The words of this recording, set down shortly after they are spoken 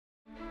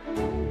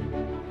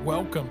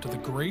Welcome to the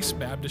Grace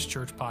Baptist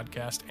Church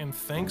podcast, and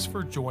thanks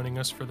for joining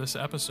us for this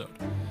episode.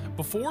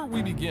 Before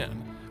we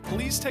begin,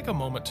 please take a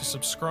moment to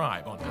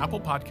subscribe on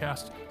Apple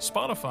Podcasts,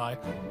 Spotify,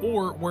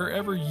 or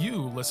wherever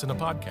you listen to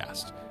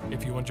podcasts.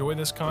 If you enjoy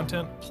this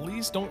content,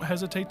 please don't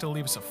hesitate to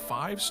leave us a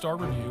 5-star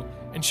review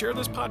and share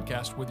this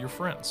podcast with your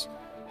friends.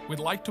 We'd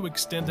like to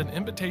extend an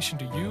invitation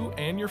to you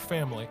and your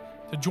family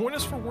to join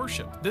us for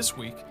worship this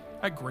week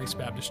at Grace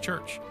Baptist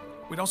Church.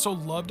 We'd also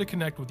love to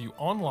connect with you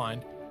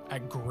online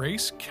at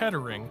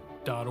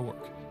gracekettering.org.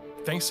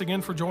 Thanks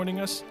again for joining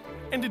us,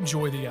 and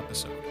enjoy the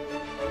episode.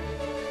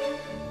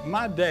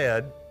 My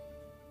dad,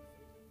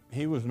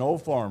 he was an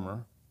old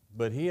farmer,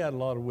 but he had a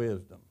lot of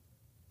wisdom.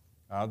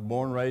 I was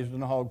born and raised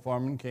in a hog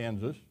farm in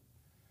Kansas,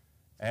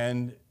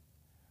 and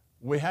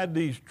we had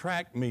these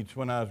track meets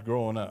when I was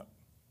growing up.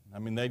 I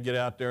mean, they'd get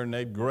out there and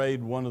they'd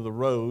grade one of the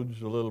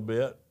roads a little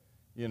bit,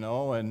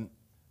 and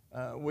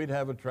we'd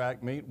have a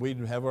track meet. We'd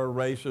have our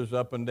races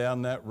up and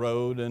down that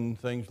road and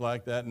things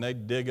like that, and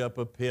they'd dig up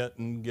a pit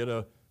and get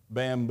a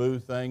bamboo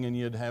thing, and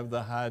you'd have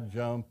the high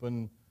jump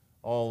and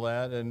all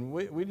that, and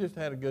we just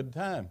had a good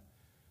time.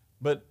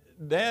 But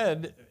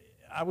Dad,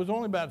 I was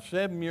only about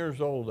 7 years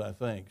old, I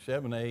think,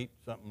 7, 8,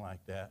 something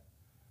like that,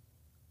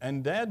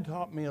 and Dad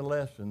taught me a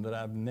lesson that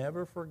I've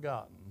never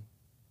forgotten,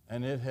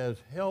 and it has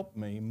helped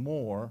me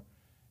more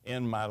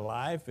in my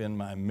life, in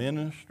my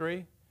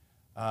ministry,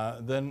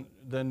 than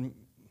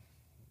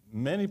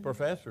many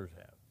professors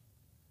have.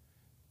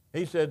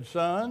 He said,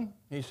 son,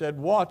 he said,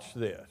 watch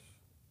this.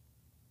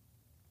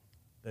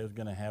 They was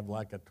going to have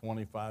like a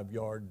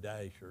 25-yard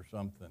dash or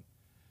something.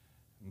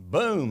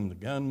 Boom, the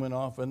gun went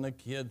off and the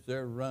kids,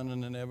 they're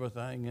running and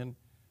everything.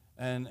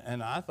 And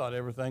I thought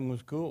everything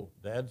was cool.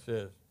 Dad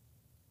says,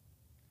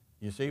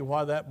 you see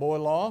why that boy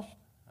lost?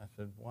 I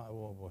said, why?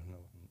 Well, no,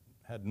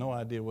 had no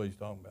idea what he's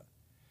talking about.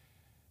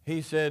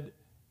 He said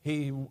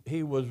he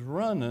was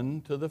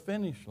running to the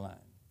finish line.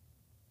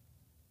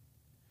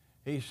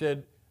 He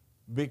said,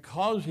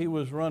 because he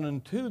was running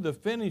to the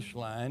finish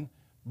line,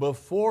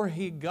 before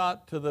he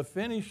got to the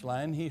finish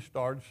line, he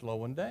started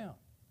slowing down.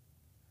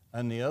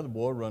 And the other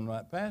boy run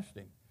right past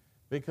him.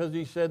 Because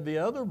he said the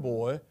other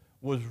boy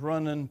was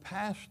running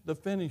past the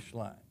finish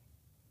line.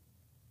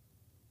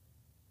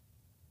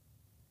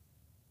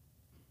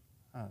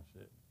 I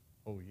said,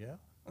 oh yeah?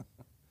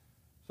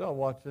 So I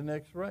watched the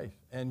next race,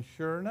 and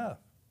sure enough,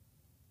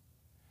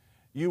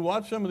 you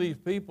watch some of these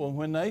people,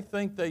 when they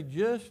think they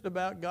just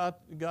about got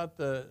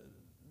the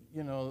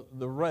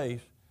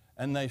race,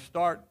 and they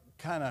start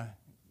kind of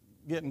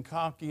getting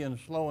cocky and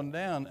slowing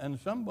down, and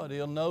somebody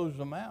will nose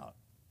them out.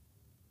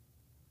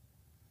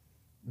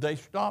 They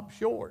stop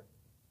short.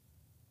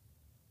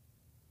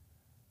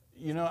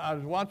 I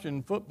was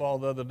watching football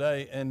the other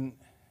day, and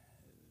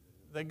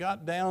they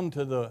got down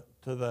to the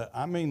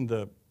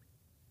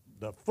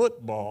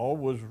football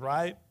was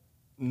right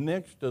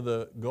next to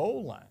the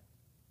goal line.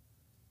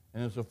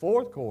 And it's the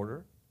fourth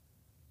quarter,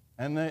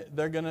 and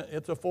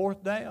it's a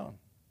fourth down.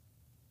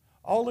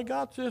 All they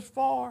got's this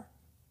far.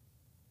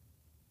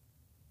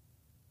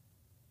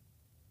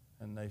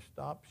 And they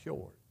stopped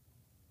short,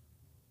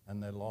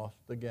 and they lost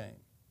the game.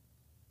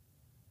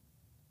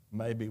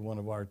 Maybe one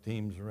of our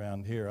teams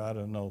around here, I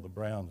don't know, the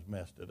Browns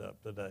messed it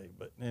up today,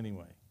 but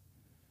anyway.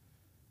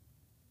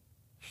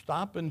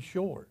 Stopping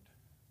short.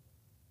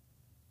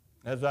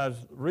 As I was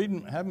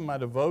having my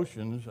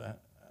devotions,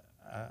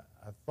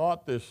 I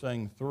thought this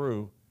thing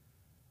through,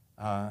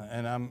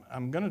 and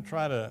I'm going to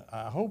try to,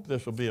 I hope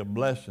this will be a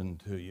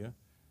blessing to you.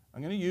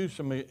 I'm going to use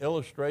some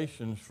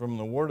illustrations from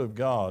the Word of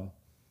God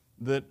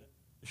that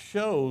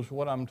shows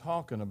what I'm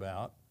talking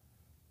about.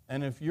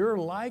 And if you're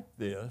like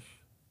this,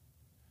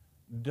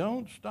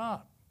 don't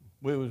stop.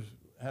 We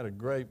had a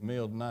great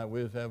meal tonight.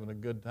 We was having a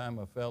good time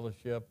of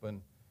fellowship,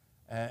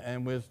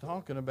 and we was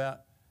talking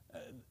about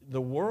the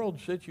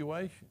world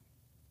situation.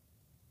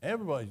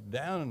 Everybody's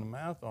down in the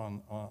mouth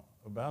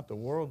about the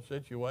world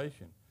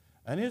situation.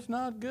 And it's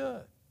not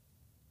good.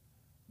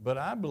 But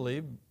I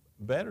believe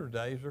better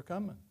days are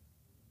coming.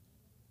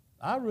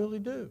 I really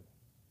do.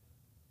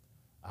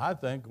 I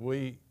think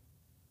we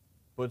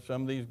put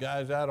some of these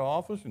guys out of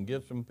office and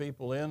get some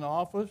people in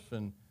office,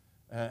 and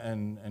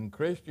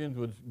Christians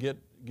would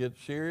get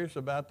serious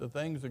about the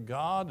things of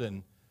God,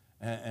 and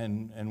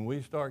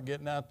we start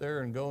getting out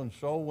there and going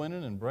soul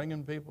winning and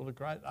bringing people to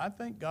Christ. I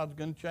think God's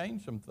going to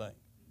change some things.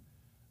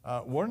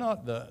 We're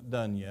not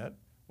done yet.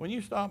 When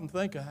you stop and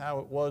think of how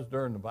it was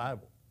during the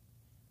Bible,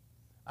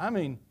 I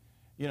mean,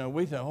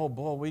 we think, oh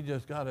boy,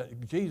 Jesus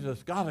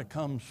got to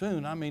come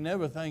soon. I mean,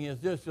 everything is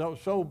just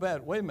so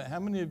bad. Wait a minute, how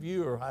many of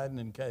you are hiding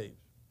in caves?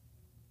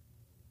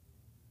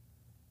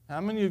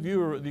 How many of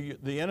you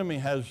the enemy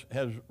has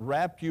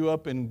wrapped you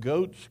up in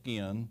goat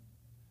skin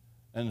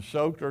and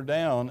soaked her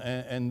down,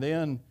 and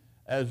then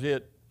as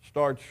it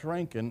starts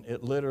shrinking,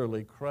 it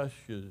literally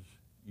crushes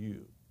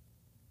you?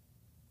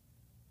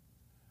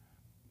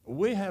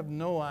 We have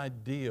no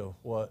idea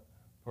what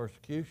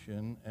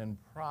persecution and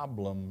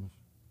problems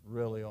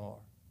really are.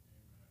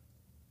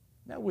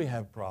 Now, we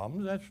have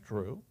problems, that's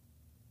true.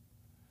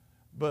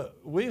 But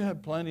we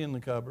have plenty in the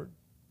cupboard.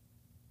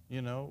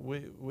 You know,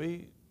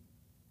 we're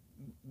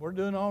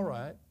doing all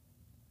right.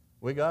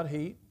 We got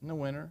heat in the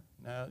winter.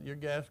 Now, your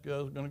gas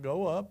bill is going to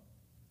go up,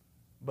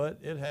 but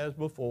it has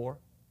before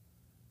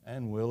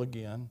and will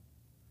again.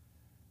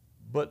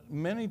 But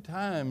many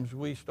times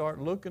we start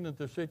looking at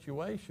the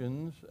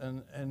situations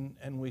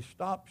and we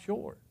stop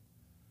short.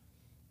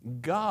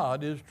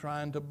 God is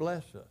trying to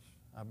bless us.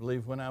 I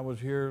believe when I was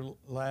here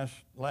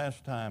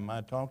last time,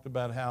 I talked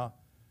about how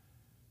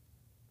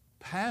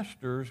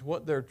pastors,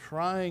 what they're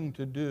trying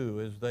to do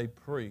is they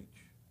preach.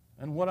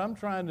 And what I'm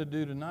trying to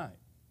do tonight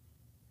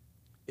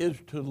is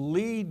to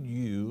lead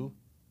you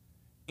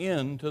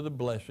into the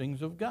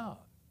blessings of God.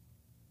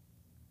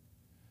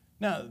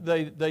 Now,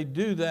 they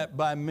do that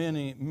by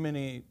many,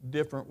 many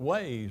different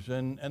ways,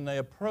 and they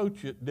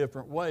approach it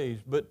different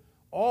ways, but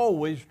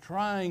always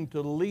trying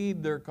to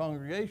lead their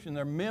congregation,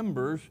 their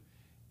members,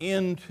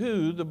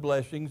 into the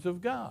blessings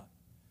of God.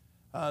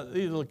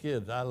 These little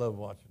kids, I love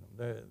watching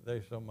them.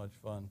 They're so much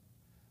fun.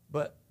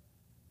 But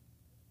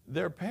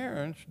their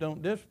parents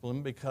don't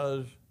discipline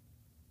because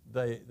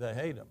they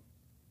hate them.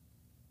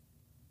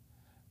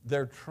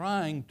 They're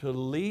trying to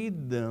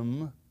lead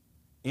them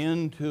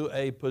into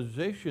a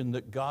position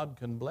that God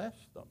can bless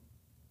them.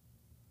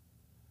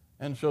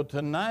 And so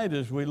tonight,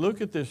 as we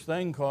look at this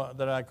thing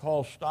that I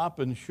call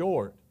stopping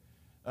short,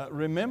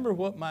 remember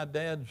what my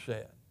dad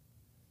said.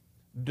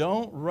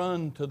 Don't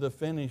run to the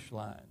finish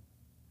line.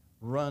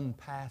 Run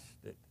past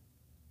it.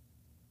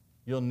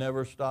 You'll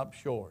never stop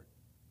short.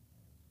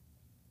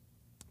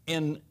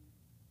 In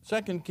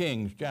 2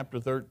 Kings chapter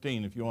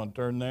 13, if you want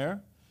to turn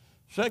there.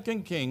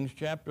 2 Kings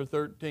chapter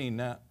 13.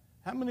 Now,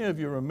 how many of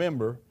you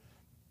remember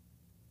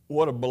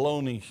what a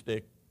bologna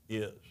stick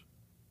is?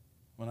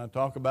 When I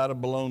talk about a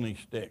bologna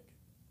stick.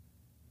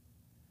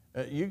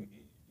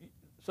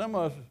 Some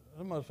of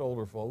us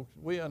older folks,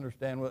 we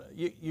understand.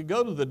 You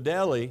go to the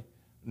deli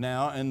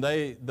now and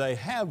they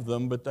have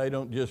them, but they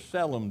don't just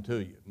sell them to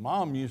you.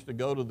 Mom used to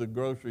go to the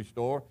grocery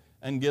store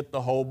and get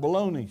the whole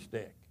bologna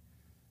stick.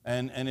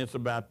 And it's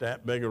about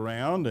that big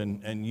around,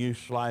 and you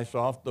slice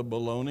off the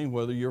bologna,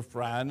 whether you're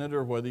frying it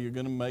or whether you're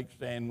going to make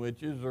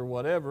sandwiches or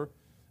whatever.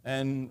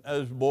 And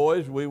as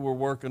boys, we were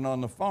working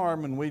on the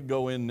farm, and we'd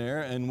go in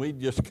there, and we'd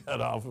just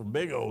cut off a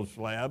big old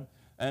slab,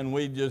 and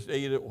we'd just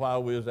eat it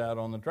while we was out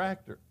on the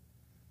tractor.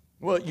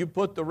 Well, you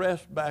put the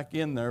rest back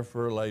in there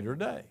for a later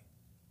day.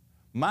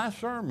 My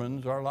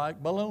sermons are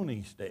like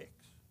bologna sticks.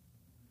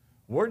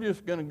 We're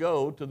just going to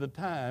go to the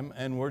time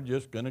and we're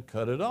just going to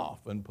cut it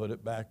off and put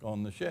it back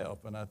on the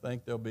shelf. And I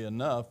think there'll be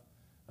enough,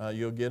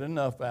 you'll get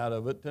enough out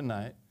of it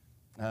tonight,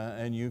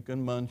 and you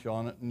can munch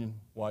on it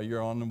while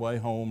you're on the way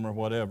home or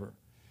whatever.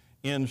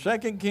 In 2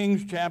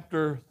 Kings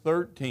chapter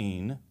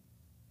 13,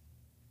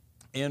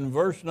 in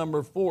verse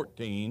number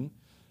 14,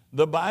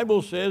 the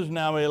Bible says,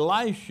 Now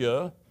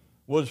Elisha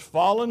was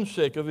fallen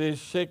sick of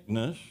his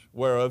sickness,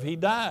 whereof he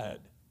died.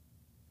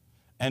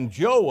 And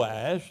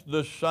Joash,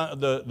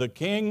 the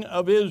king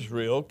of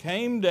Israel,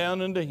 came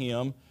down unto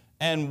him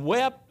and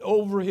wept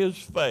over his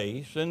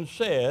face and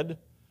said,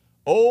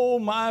 O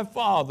my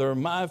father,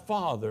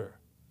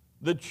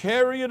 the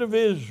chariot of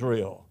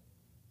Israel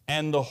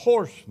and the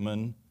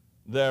horsemen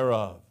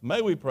thereof.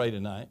 May we pray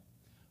tonight.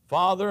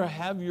 Father,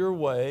 have your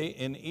way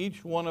in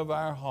each one of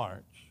our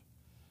hearts.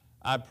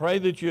 I pray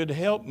that you'd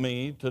help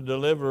me to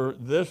deliver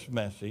this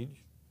message.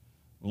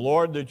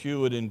 Lord, that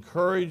you would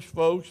encourage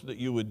folks, that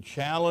you would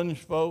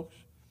challenge folks.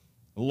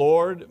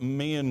 Lord,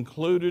 me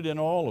included in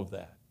all of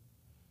that.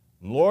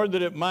 Lord,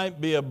 that it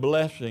might be a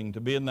blessing to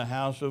be in the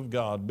house of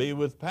God, be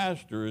with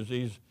Pastor as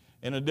he's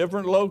in a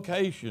different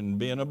location,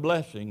 being a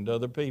blessing to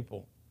other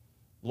people.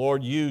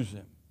 Lord, use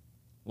him.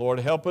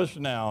 Lord, help us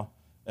now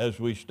as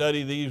we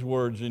study these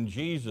words in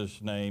Jesus'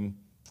 name,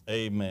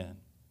 amen.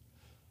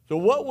 So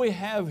what we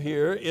have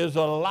here is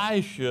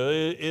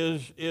Elisha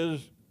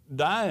is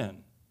dying.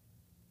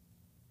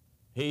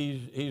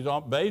 He's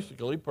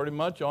basically pretty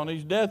much on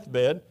his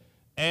deathbed,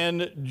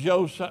 and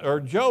Joash,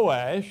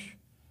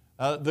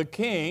 the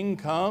king,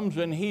 comes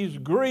and he's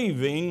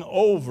grieving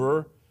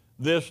over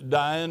this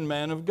dying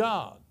man of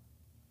God.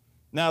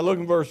 Now look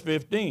in verse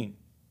 15.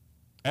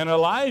 And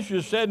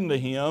Elisha said unto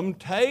him,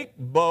 Take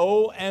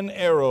bow and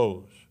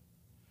arrows.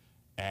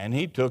 And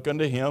he took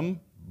unto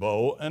him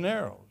bow and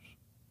arrows.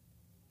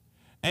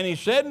 And he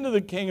said unto the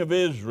king of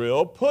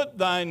Israel, Put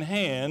thine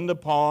hand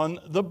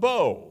upon the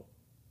bow.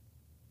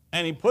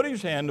 And he put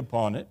his hand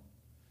upon it,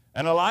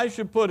 and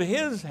Elisha put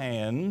his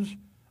hands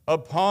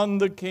upon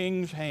the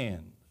king's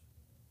hands.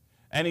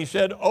 And he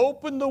said,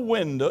 Open the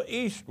window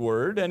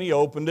eastward, and he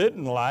opened it,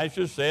 and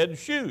Elisha said,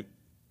 Shoot.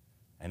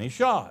 And he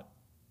shot.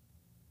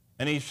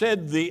 And he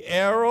said, The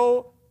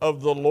arrow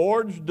of the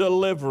Lord's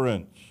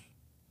deliverance,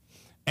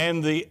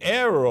 and the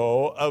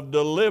arrow of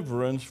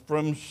deliverance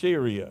from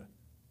Syria.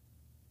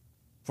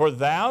 For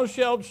thou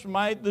shalt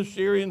smite the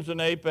Syrians in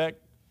Aphek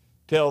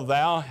till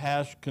thou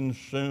hast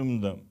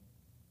consumed them.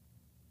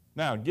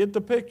 Now, get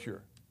the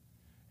picture.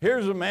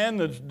 Here's a man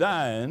that's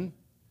dying.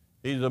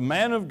 He's a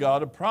man of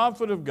God, a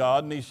prophet of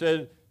God, and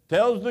he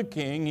tells the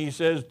king, he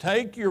says,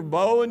 Take your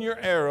bow and your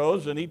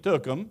arrows, and he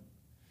took them.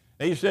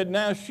 He said,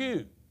 now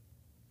shoot.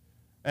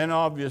 And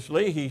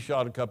obviously he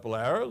shot a couple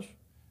arrows,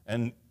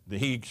 and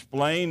he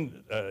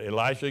explained,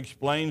 Elisha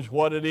explains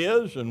what it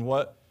is and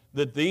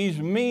that these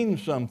mean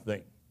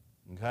something,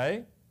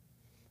 okay?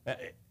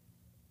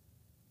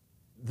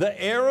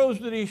 The arrows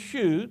that he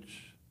shoots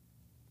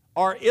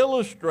are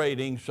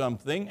illustrating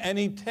something, and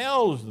he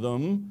tells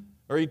them,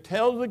 or he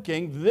tells the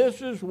king,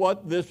 this is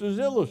what this is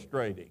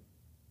illustrating.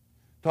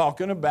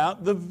 Talking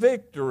about the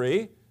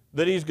victory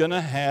that he's going to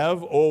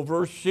have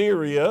over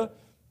Syria,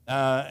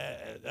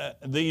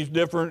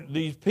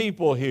 these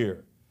people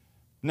here.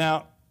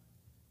 Now,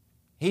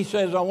 he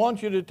says, I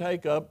want you to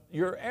take up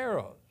your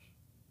arrows.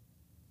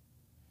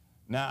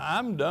 Now,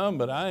 I'm dumb,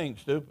 but I ain't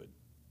stupid.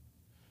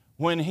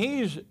 When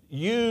he's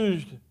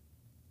used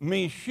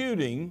me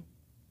shooting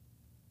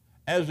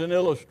as an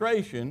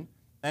illustration,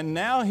 and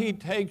now he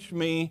takes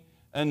me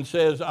and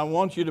says, I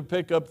want you to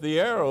pick up the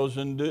arrows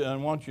and I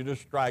want you to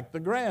strike the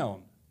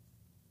ground.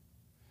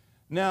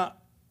 Now,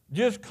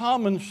 just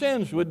common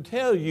sense would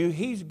tell you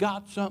he's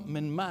got something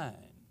in mind.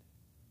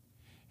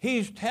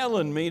 He's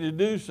telling me to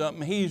do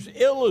something. He's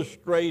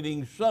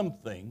illustrating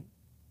something.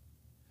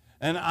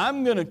 And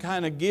I'm going to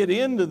kind of get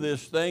into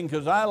this thing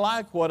because I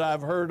like what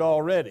I've heard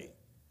already.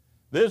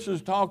 This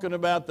is talking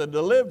about the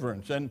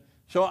deliverance. And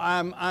so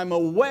I'm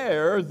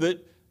aware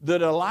that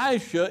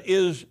Elisha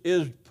is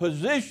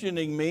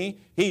positioning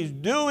me. He's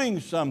doing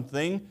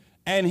something,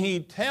 and he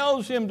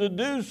tells him to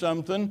do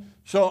something,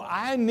 so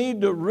I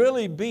need to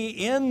really be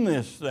in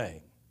this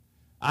thing.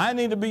 I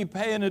need to be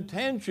paying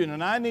attention,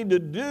 and I need to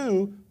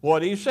do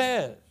what he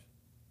says.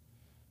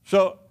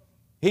 So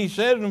he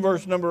said in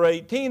verse number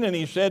 18, and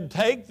he said,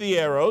 take the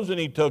arrows, and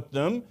he took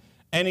them,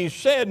 and he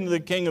said unto the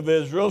king of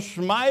Israel,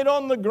 smite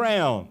on the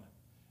ground.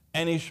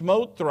 And he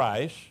smote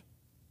thrice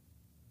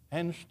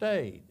and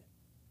stayed.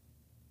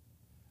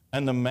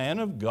 And the man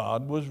of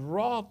God was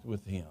wroth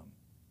with him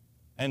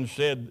and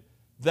said,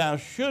 thou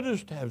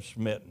shouldest have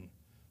smitten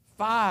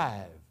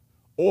 5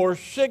 or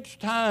 6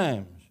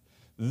 times.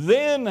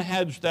 Then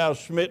hadst thou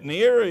smitten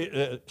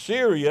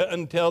Syria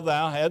until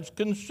thou hadst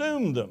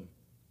consumed them.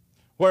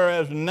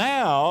 Whereas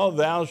now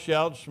thou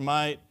shalt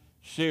smite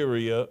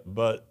Syria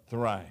but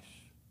thrice.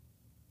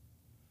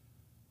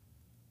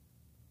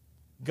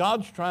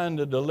 God's trying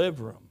to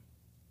deliver them.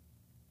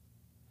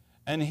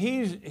 And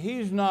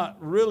he's not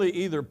really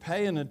either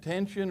paying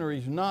attention or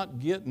he's not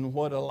getting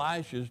what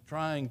Elisha's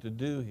trying to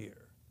do here.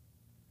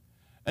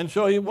 And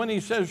so when he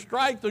says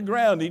strike the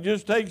ground, he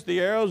just takes the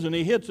arrows and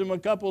he hits them a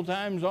couple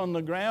times on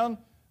the ground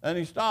and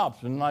he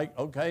stops and like,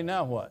 okay,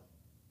 now what?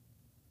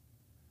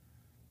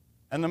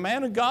 And the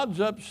man of God's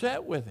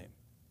upset with him.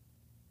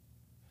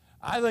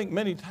 I think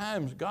many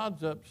times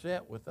God's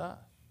upset with us.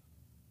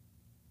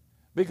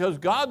 Because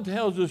God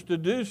tells us to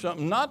do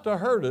something, not to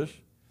hurt us,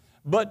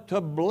 but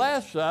to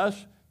bless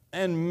us,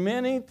 and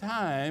many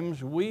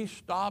times we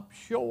stop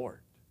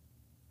short.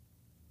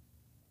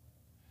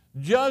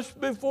 Just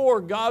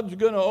before God's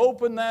going to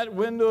open that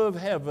window of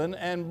heaven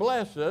and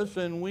bless us,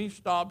 and we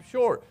stop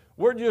short.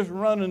 We're just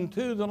running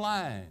to the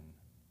line.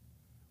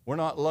 We're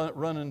not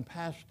running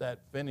past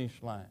that finish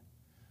line.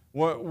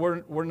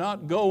 We're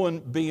not going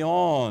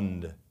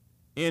beyond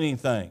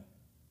anything.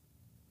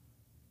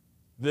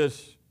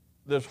 This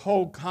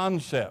whole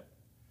concept,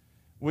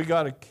 we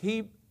got to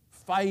keep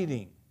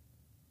fighting.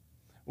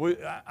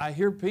 I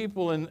hear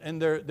people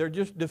and they're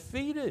just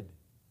defeated.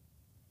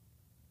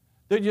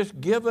 They're just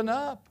giving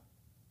up.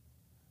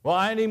 Well,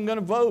 I ain't even going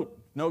to vote.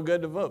 No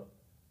good to vote.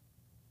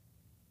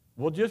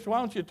 Well, just why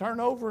don't you turn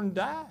over and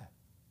die?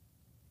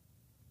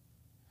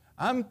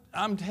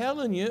 I'm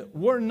telling you,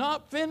 we're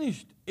not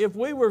finished. If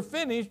we were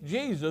finished,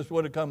 Jesus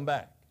would have come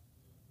back.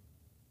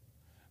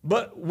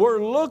 But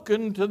we're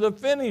looking to the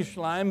finish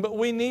line, but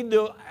we need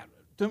to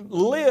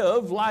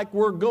live like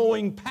we're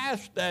going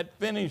past that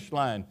finish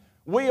line.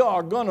 We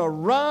are going to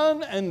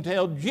run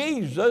until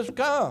Jesus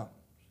comes.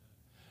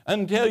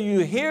 Until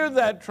you hear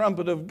that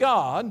trumpet of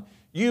God,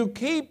 you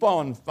keep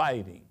on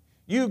fighting.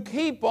 You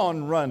keep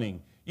on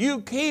running.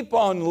 You keep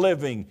on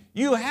living.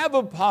 You have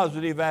a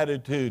positive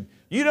attitude.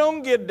 You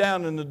don't get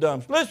down in the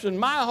dumps. Listen,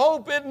 my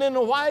hope isn't in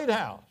the White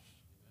House.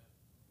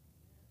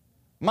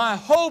 My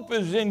hope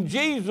is in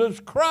Jesus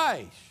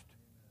Christ.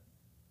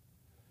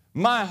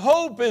 My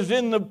hope is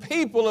in the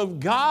people of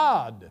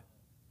God.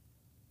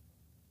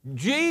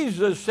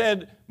 Jesus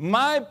said,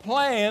 my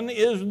plan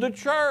is the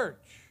church.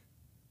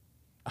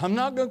 I'm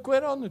not going to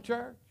quit on the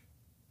church.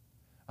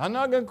 I'm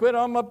not going to quit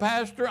on my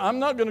pastor. I'm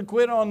not going to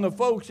quit on the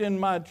folks in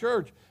my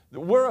church.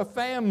 We're a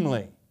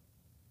family.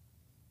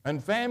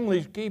 And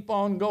families keep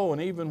on going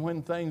even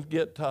when things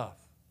get tough,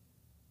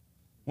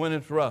 when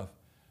it's rough.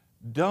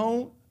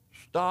 Don't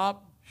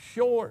stop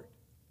short.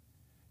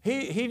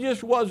 He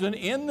just wasn't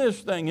in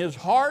this thing. His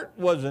heart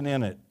wasn't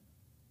in it.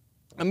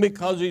 And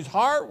because his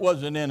heart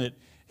wasn't in it,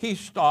 he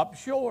stopped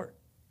short.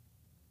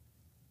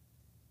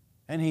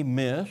 And he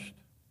missed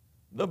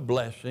the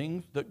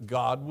blessings that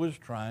God was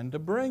trying to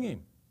bring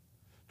him.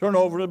 Turn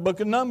over to the book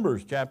of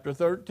Numbers, chapter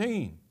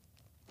 13.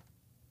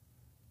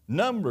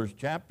 Numbers,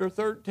 chapter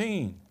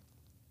 13.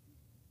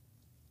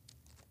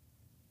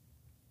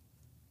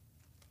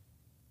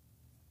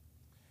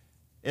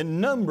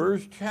 in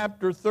Numbers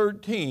chapter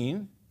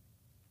 13,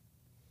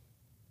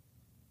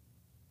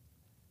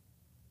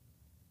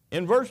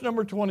 in verse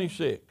number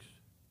 26.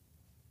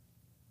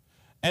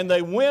 And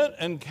they went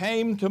and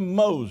came to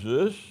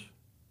Moses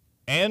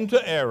and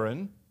to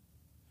Aaron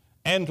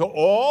and to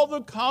all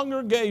the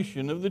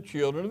congregation of the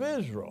children of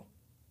Israel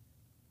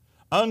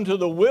unto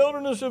the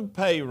wilderness of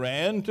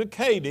Paran to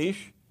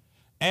Kadesh,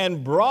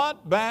 and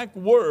brought back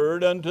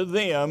word unto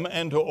them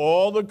and to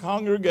all the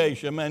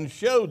congregation, and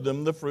showed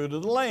them the fruit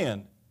of the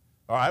land.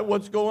 All right,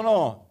 what's going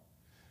on?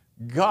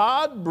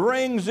 God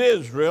brings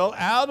Israel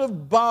out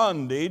of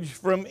bondage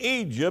from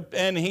Egypt,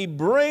 and he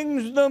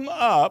brings them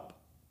up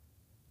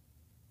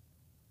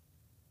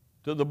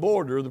to the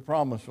border of the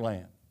promised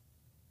land.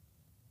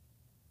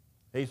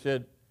 He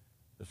said,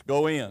 let's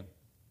go in.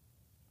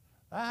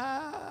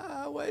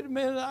 Wait a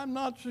minute, I'm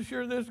not so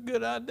sure this is a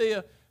good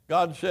idea.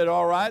 God said,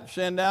 all right,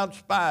 send out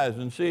spies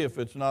and see if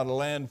it's not a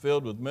land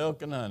filled with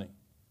milk and honey.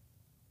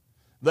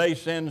 They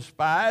send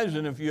spies,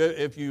 and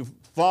if you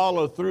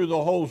follow through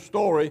the whole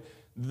story,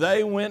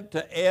 they went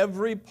to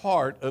every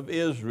part of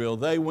Israel.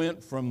 They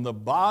went from the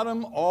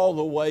bottom all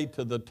the way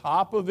to the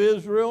top of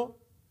Israel,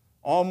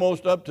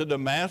 almost up to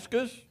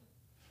Damascus,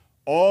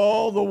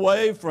 all the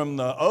way from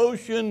the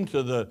ocean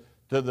to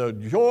the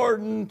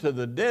Jordan, to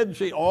the Dead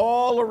Sea,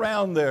 all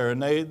around there.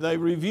 And they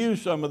review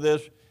some of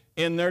this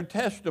in their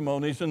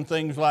testimonies and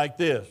things like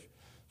this.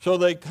 So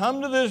they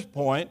come to this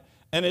point,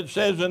 and it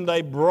says, and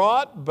they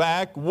brought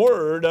back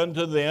word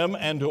unto them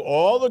and to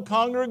all the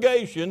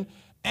congregation,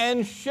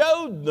 and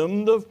showed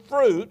them the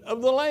fruit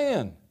of the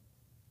land.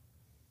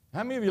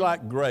 How many of you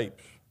like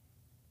grapes?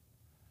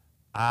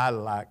 I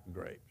like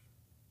grapes.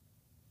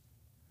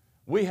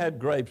 We had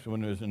grapes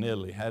when we was in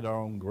Italy, had our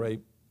own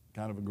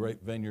kind of a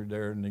grape vineyard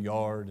there in the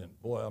yard,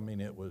 and boy, I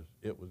mean, it was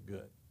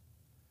good.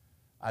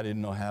 I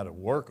didn't know how to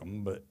work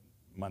them, but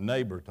my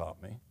neighbor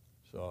taught me,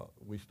 so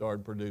we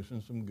started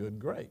producing some good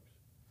grapes.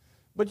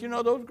 But you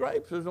know, those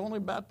grapes is only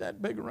about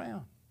that big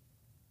around.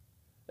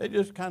 They're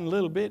just kind of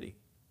little bitty.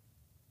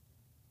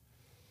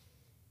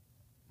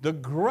 The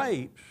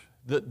grapes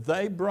that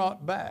they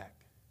brought back,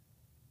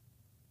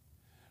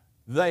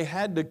 they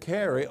had to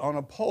carry on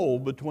a pole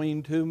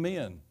between two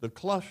men, the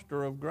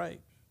cluster of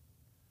grapes.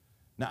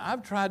 Now,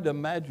 I've tried to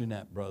imagine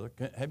that, brother.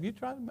 Have you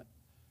tried to imagine?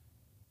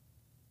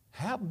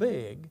 How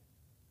big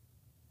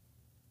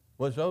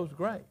was those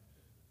grapes?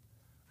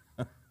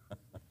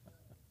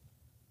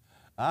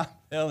 I'm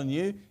telling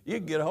you, you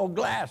could get a whole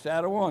glass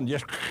out of one.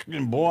 Just,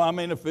 boy, I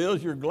mean, it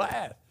fills your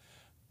glass.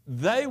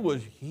 They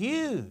was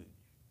huge.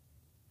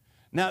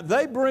 Now,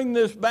 they bring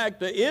this back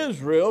to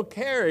Israel,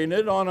 carrying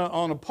it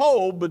on a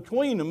pole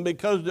between them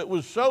because it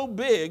was so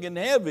big and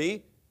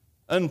heavy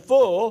and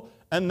full.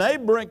 And they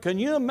bring, can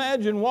you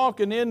imagine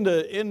walking into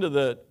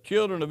the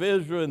children of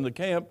Israel in the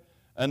camp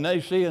and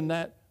they seeing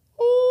that?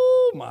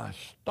 Oh, my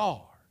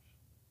stars.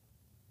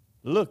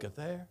 Look at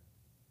there.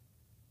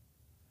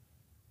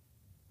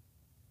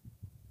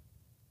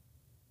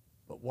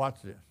 But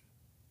watch this.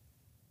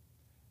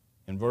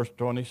 In verse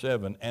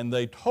 27, and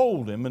they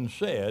told him and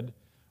said,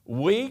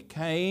 we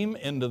came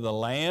into the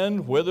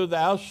land whither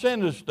thou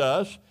sentest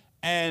us,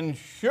 and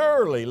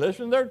surely,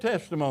 listen to their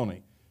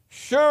testimony,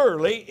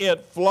 surely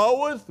it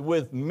floweth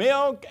with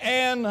milk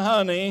and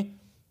honey,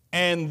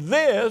 and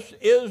this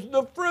is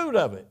the fruit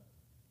of it.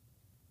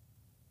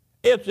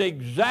 It's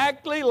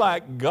exactly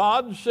like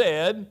God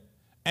said,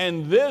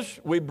 and this,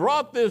 we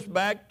brought this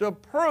back to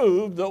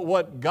prove that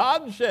what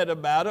God said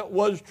about it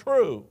was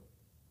true.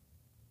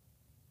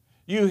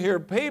 You hear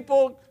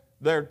people,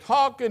 they're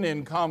talking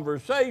in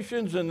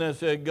conversations, and they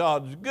say,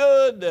 God's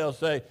good. They'll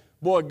say,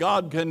 boy,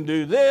 God can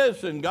do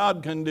this, and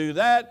God can do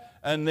that.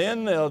 And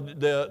then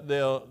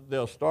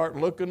they'll start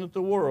looking at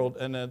the world,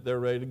 and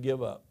they're ready to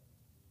give up.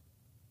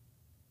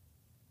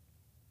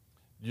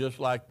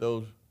 Just like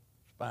those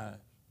spies.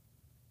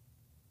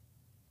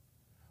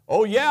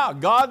 Oh yeah,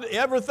 God,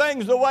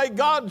 everything's the way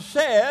God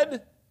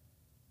said,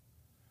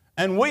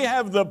 and we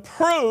have the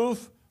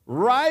proof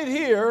right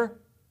here,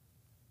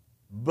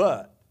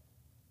 but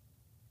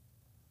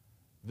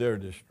they're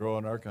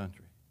destroying our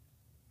country.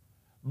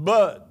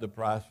 But the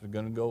price is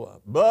going to go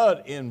up.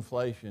 But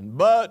inflation.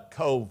 But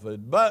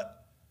COVID.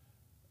 But,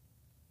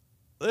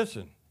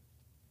 listen,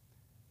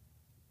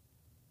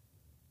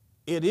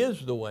 it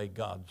is the way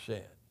God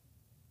said.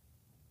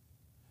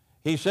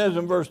 He says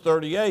in verse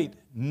 38,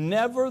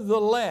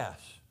 nevertheless,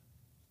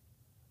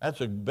 that's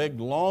a big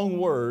long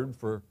word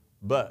for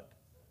but.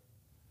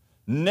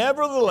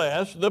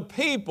 Nevertheless, the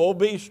people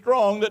be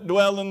strong that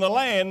dwell in the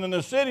land, and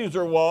the cities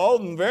are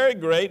walled and very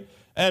great.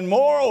 And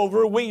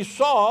moreover, we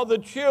saw the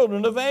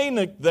children of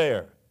Anak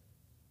there.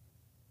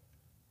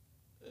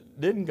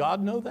 Didn't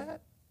God know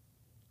that?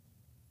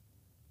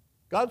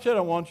 God said,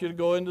 I want you to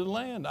go into the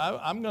land.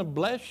 I'm going to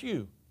bless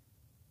you.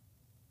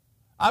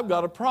 I've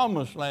got a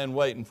promised land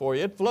waiting for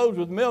you. It flows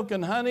with milk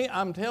and honey.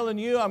 I'm telling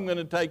you, I'm going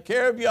to take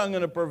care of you. I'm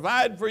going to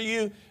provide for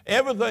you.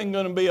 Everything's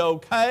going to be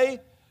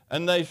okay.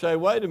 And they say,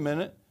 wait a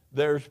minute,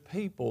 there's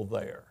people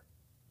there.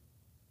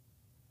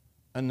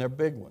 And they're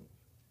big ones.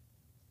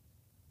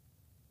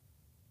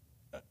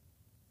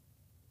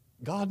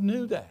 God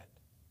knew that.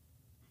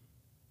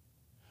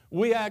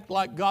 We act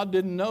like God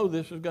didn't know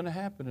this was going to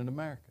happen in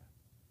America.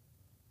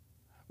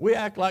 We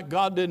act like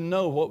God didn't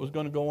know what was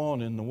going to go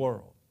on in the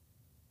world.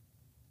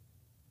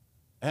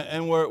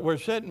 And we're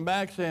sitting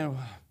back saying,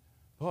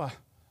 boy,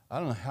 I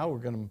don't know how we're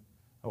going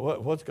to,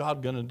 what's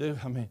God going to do?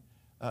 I mean,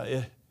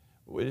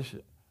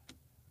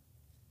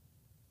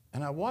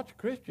 and I watch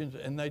Christians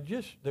and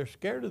they're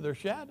scared of their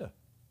shadow.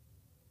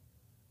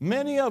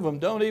 Many of them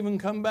don't even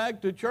come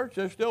back to church.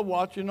 They're still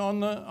watching on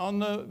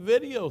the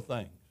video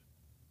things.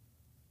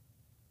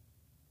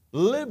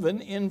 Living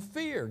in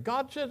fear.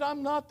 God says,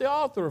 I'm not the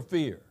author of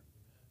fear.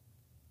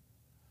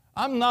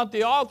 I'm not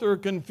the author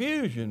of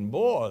confusion.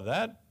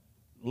 Boy,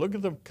 look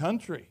at the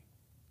country.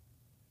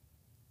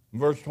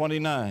 Verse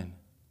 29.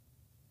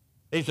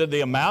 He said,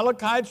 the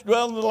Amalekites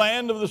dwell in the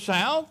land of the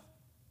south,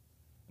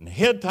 and the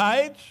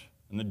Hittites,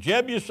 and the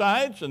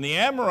Jebusites, and the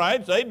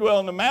Amorites, they dwell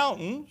in the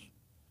mountains.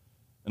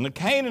 And the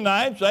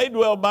Canaanites, they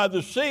dwell by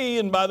the sea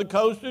and by the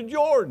coast of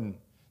Jordan.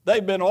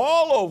 They've been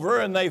all over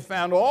and they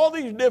found all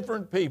these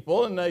different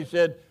people and they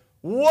said,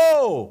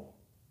 whoa,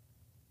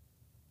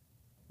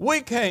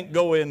 we can't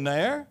go in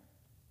there.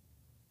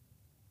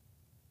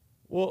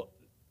 Well,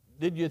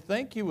 did you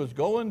think you was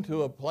going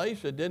to a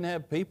place that didn't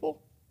have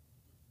people?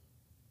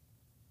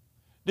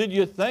 Did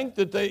you think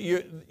that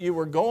you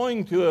were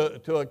going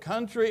to a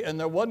country and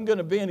there wasn't going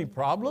to be any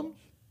problems?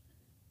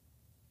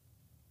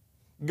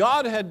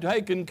 God had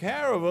taken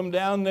care of them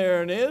down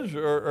there in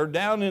Israel or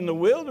down in the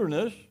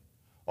wilderness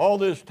all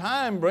this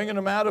time, bringing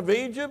them out of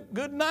Egypt.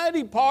 Good night,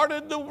 He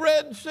parted the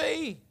Red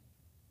Sea.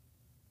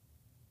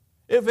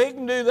 If He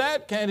can do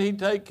that, can't He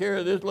take care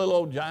of this little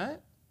old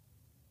giant?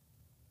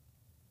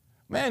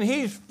 Man,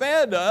 He's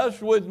fed us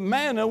with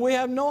manna. We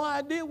have no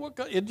idea.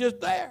 It's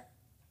just there.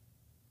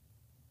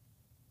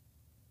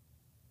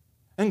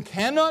 And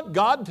cannot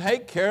God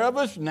take care of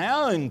us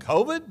now in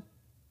COVID?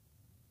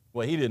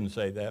 Well, He didn't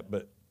say that,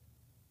 but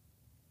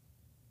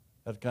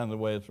that's kind of the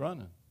way it's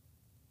running.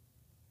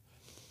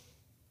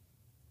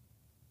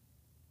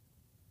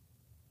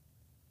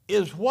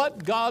 Is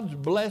what God's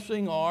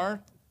blessing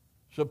are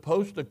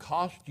supposed to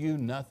cost you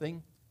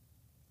nothing?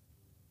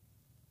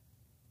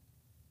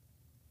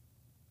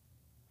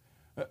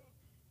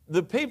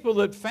 The people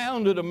that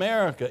founded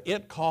America,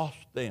 it cost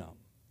them.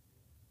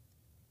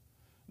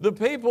 The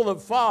people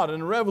that fought in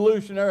the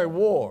Revolutionary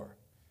War,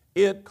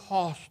 it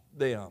cost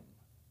them.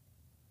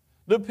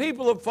 The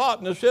people that fought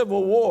in the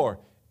Civil War,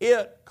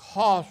 it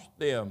cost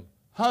them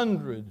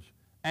hundreds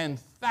and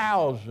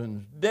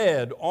thousands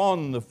dead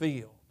on the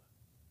field.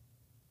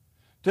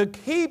 To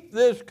keep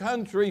this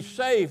country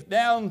safe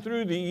down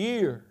through the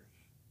years,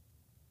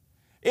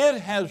 it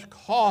has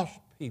cost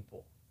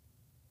people.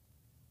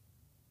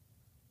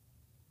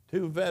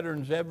 2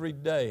 veterans every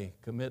day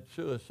commit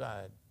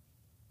suicide.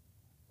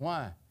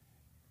 Why?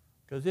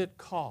 Because it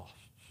costs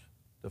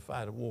to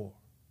fight a war.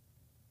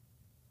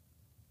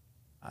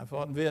 I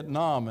fought in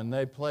Vietnam and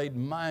they played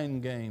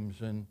mind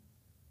games and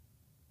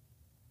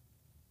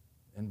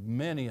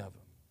many of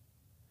them.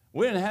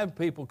 We didn't have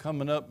people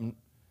coming up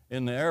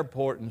in the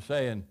airport and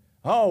saying,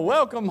 oh,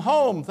 welcome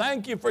home,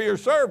 thank you for your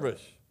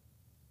service.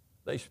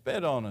 They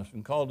spit on us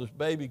and called us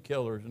baby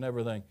killers and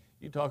everything.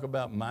 You talk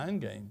about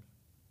mind games.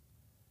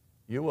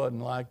 You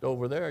wasn't liked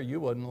over there, you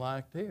wasn't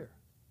liked here.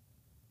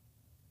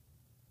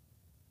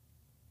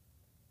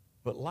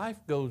 But life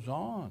goes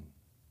on.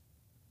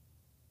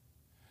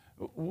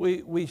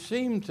 We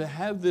seem to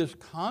have this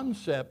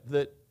concept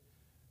that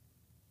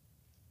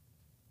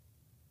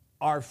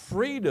our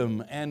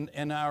freedom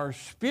and our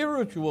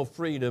spiritual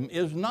freedom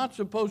is not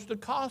supposed to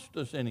cost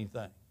us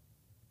anything.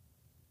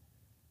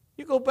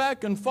 You go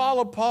back and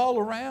follow Paul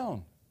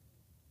around.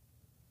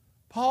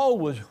 Paul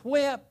was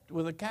whipped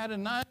with a cat of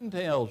nine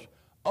tails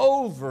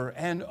over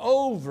and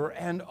over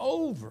and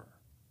over.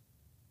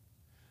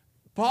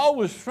 Paul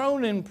was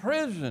thrown in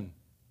prison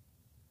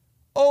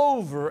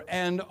over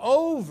and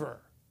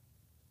over.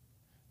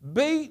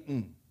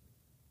 Beaten.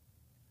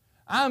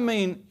 I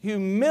mean,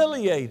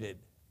 humiliated.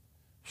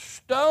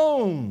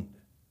 Stoned.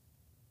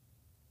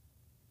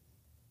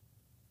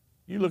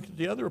 You look at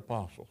the other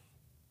apostles.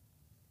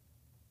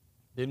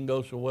 Didn't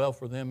go so well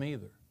for them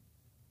either.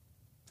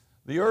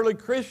 The early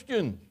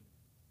Christians,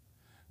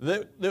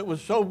 that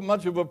was so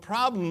much of a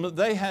problem that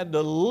they had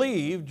to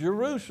leave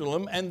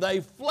Jerusalem and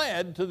they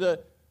fled to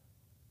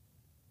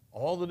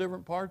all the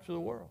different parts of the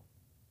world.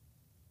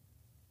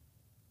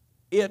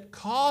 It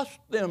cost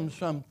them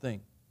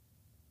something.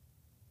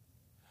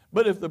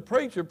 But if the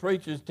preacher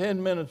preaches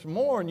 10 minutes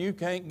more and you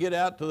can't get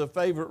out to the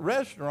favorite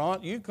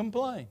restaurant, you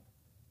complain.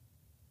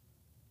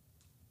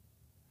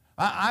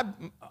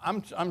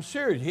 I'm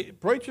serious.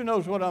 Preacher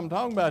knows what I'm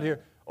talking about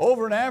here.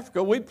 Over in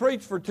Africa, we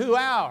preach for 2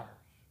 hours.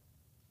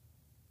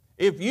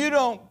 If you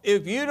don't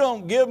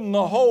give them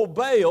the whole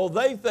bale,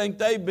 they think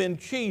they've been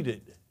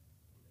cheated.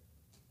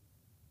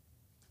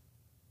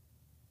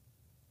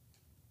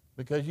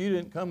 Because you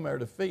didn't come there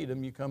to feed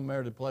them, you come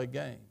there to play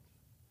games.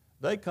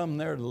 They come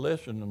there to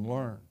listen and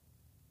learn.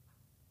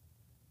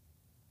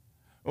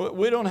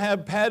 We don't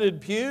have padded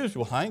pews.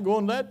 Well, I ain't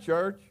going to that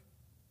church.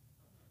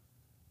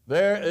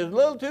 It's a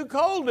little too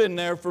cold in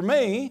there for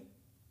me.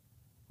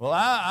 Well,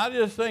 I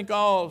just think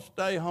I'll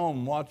stay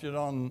home, watch it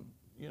on,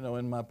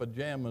 in my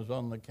pajamas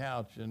on the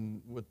couch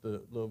and with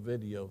the little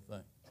video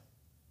thing.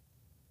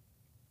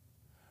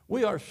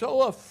 We are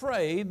so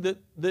afraid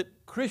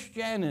that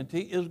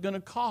Christianity is going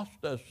to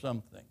cost us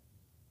something.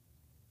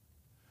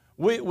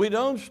 We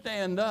don't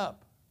stand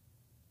up.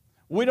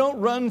 We don't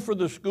run for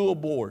the school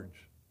boards,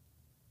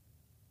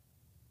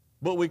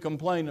 but we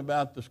complain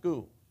about the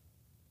schools.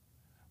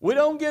 We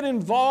don't get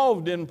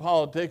involved in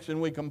politics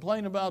and we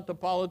complain about the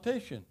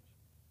politicians.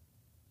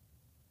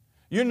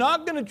 You're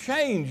not going to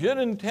change it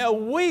until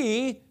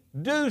we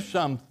do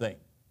something,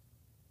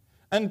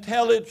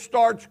 until it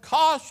starts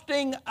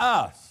costing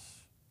us.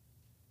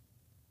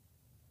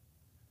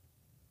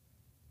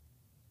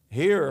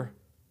 Here,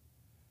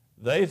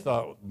 they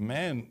thought,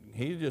 man,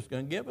 he's just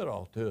going to give it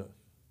all to us.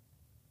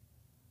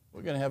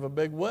 We're going to have a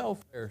big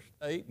welfare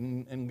state,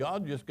 and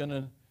God's just going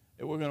to,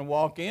 we're going to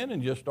walk in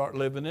and just start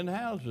living in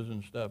houses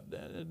and stuff.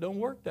 It don't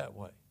work that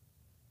way.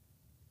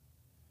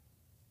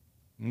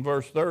 In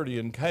verse 30,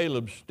 and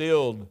Caleb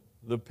stilled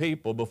the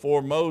people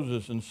before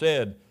Moses and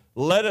said,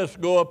 let us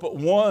go up at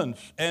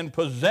once and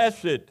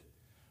possess it,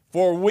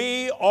 for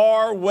we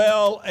are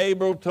well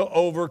able to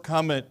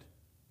overcome it.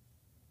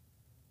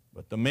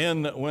 But the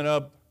men that went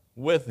up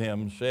with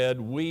him said,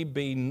 we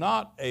be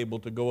not able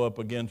to go up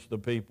against the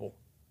people,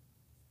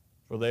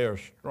 for they are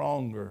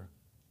stronger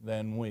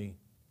than we.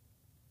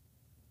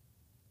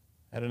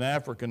 I had an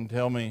African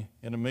tell me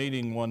in a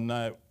meeting one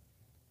night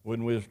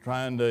when we was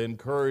trying to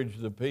encourage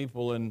the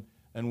people, and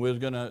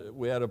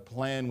we had a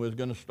plan, we was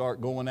going to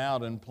start going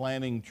out and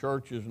planting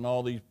churches in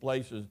all these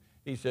places.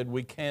 He said,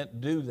 we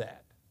can't do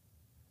that.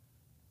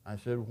 I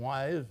said,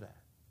 why is that?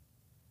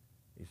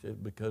 He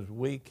said, because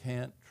we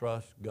can't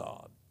trust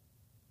God.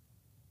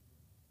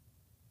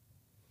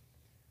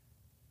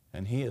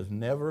 And he has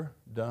never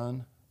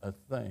done a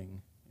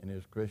thing in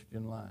his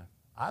Christian life.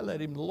 I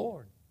led him to the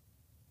Lord.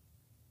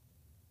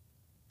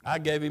 I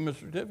gave him a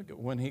certificate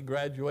when he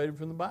graduated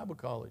from the Bible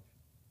college.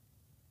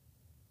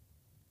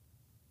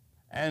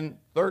 And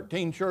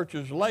 13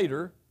 churches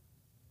later,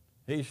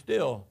 he's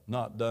still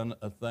not done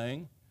a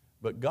thing,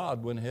 but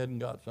God went ahead and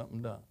got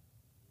something done.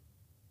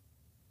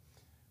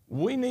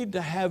 We need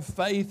to have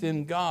faith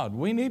in God.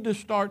 We need to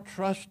start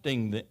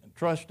trusting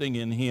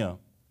in him.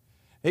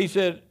 He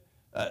said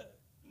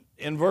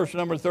in verse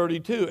number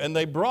 32, and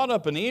they brought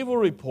up an evil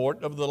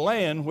report of the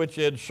land which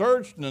they had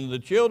searched unto the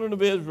children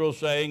of Israel,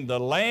 saying, the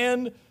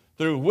land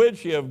through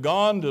which ye have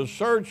gone to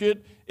search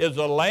it is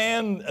a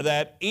land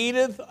that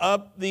eateth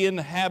up the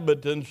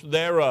inhabitants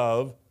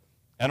thereof,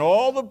 and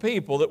all the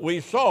people that we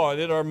saw in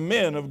it are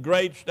men of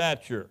great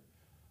stature.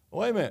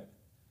 Wait a minute.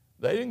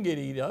 They didn't get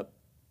eat up.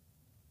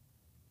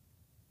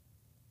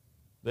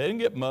 They didn't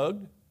get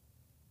mugged.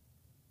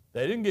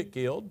 They didn't get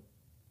killed.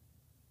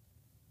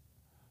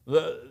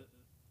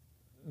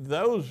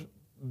 Those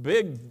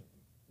big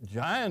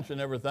giants and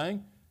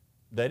everything,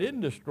 they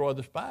didn't destroy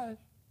the spies.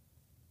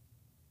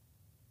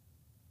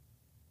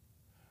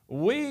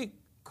 We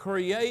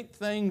create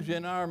things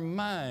in our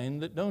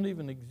mind that don't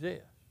even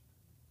exist.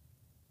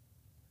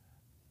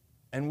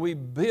 And we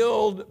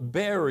build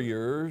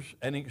barriers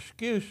and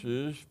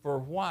excuses for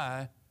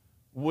why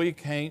we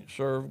can't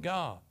serve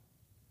God.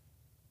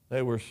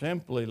 They were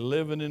simply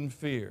living in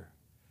fear.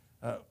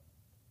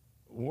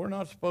 We're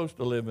not supposed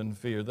to live in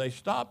fear. They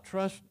stopped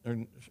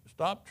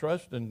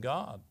trusting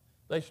God.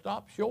 They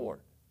stopped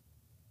short.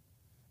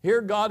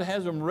 Here God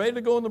has them ready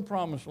to go in the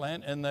promised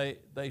land, and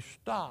they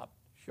stopped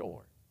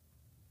short.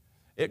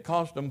 It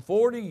cost them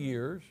 40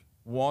 years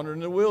wandering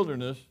in the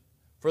wilderness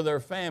for their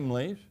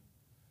families,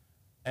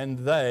 and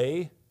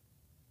they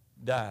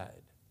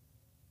died.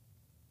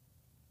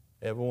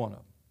 Every one of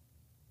them.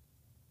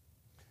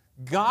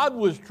 God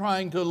was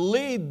trying to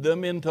lead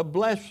them into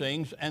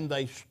blessings, and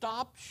they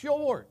stopped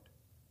short.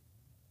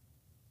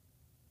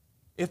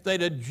 If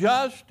they'd have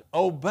just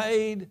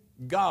obeyed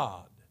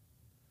God,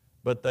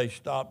 but they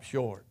stopped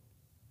short.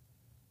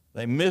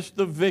 They missed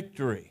the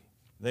victory.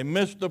 They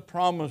missed the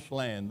promised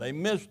land. They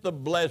missed the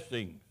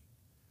blessings.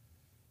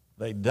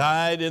 They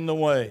died in the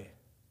way.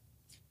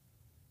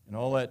 And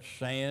all that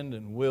sand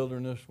and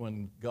wilderness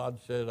when God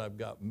said, I've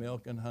got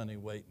milk and honey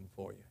waiting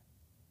for you.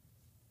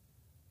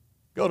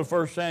 Go to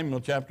 1 Samuel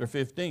chapter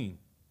 15.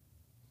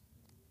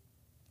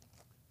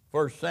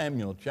 1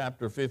 Samuel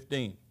chapter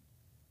 15.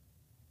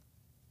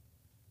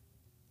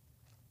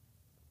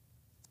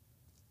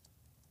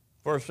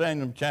 1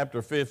 Samuel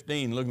chapter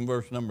 15, look in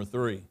verse number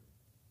 3.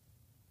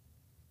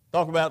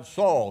 Talk about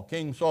Saul,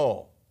 King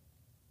Saul.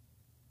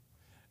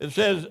 It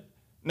says,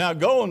 now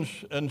go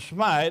and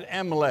smite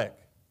Amalek,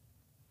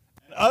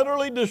 and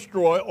utterly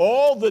destroy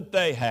all that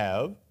they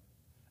have,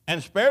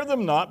 and spare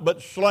them not,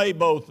 but slay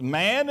both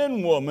man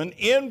and woman,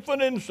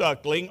 infant and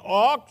suckling,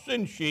 ox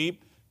and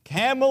sheep,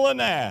 camel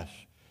and ass,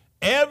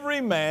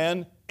 every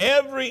man,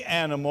 every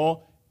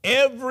animal,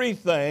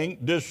 everything,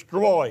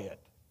 destroy it.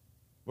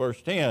 Verse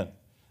 10,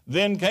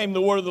 then came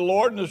the word of the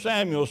Lord unto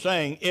Samuel,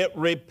 saying, it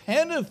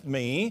repenteth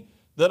me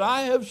that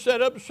I have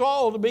set up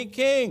Saul to be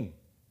king.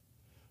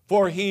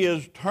 For he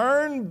is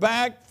turned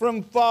back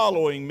from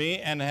following me,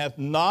 and hath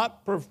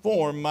not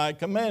performed my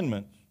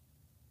commandments.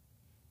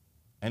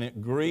 And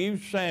it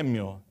grieved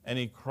Samuel, and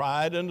he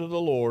cried unto the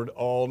Lord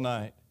all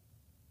night.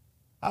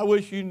 I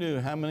wish you knew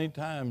how many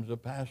times a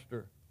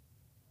pastor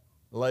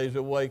lays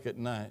awake at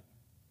night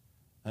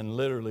and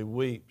literally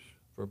weeps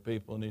for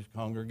people in his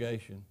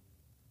congregation,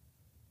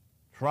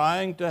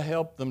 trying to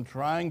help them,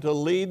 trying to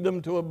lead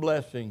them to a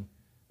blessing,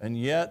 and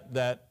yet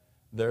that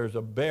there's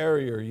a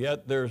barrier,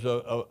 yet there's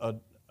a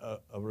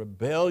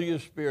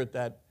rebellious spirit,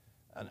 that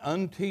an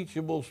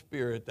unteachable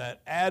spirit,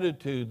 that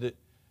attitude that,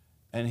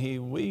 and he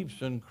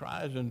weeps and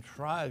cries and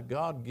tries,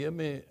 God,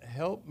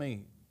 help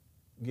me,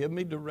 give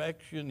me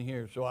direction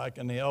here so I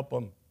can help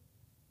them.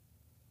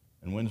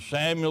 And when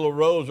Samuel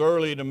arose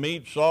early to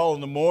meet Saul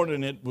in the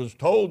morning, it was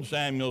told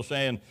Samuel,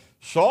 saying,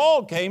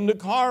 Saul came to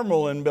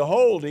Carmel, and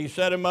behold, he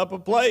set him up a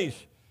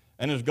place,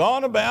 and has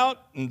gone about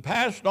and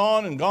passed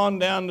on and gone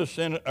down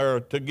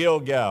to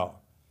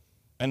Gilgal.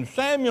 And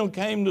Samuel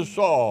came to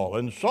Saul,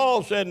 and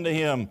Saul said unto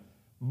him,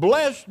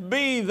 Blessed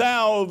be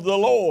thou of the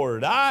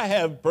Lord, I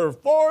have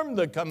performed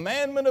the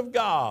commandment of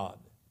God.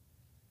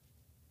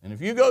 And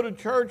if you go to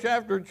church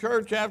after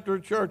church after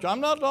church,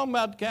 I'm not talking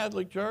about the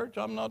Catholic Church,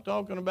 I'm not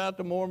talking about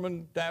the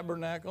Mormon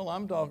Tabernacle,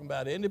 I'm talking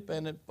about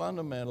independent,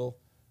 fundamental,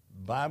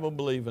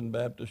 Bible-believing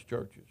Baptist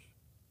churches.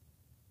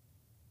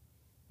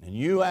 And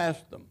you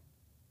ask them,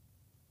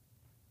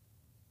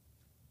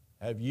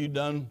 have you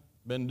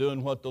been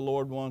doing what the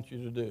Lord wants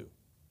you to do?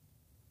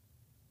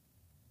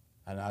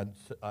 And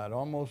I'd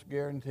almost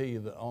guarantee you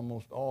that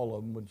almost all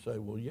of them would say,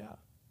 well, yeah.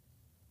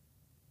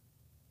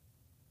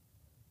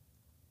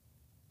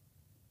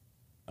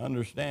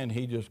 Understand,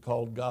 he just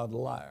called God a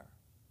liar.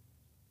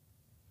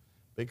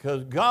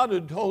 Because God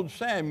had told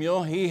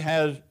Samuel, he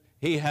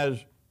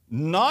has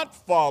not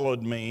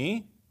followed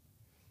me.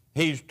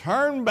 He's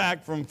turned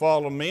back from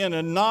following me and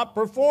had not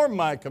performed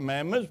my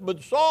commandments.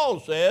 But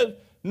Saul says,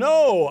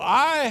 no,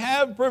 I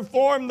have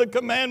performed the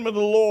commandment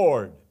of the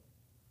Lord.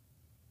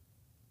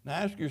 Now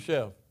ask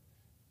yourself,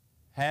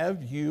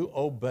 have you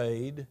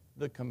obeyed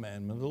the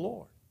commandment of the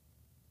Lord?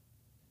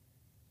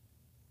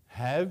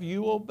 Have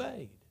you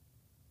obeyed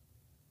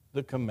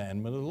the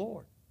commandment of the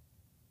Lord?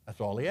 That's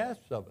all he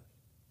asks of us.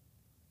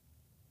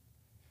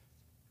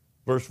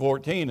 Verse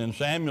 14, and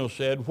Samuel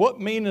said,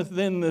 What meaneth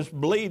then this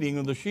bleating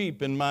of the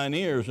sheep in mine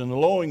ears, and the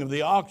lowing of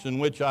the oxen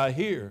which I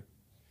hear?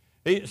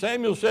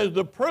 Samuel says,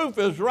 the proof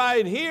is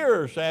right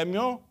here,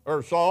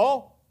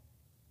 Saul.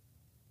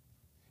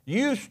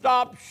 You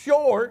stopped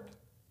short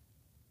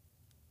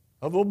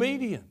of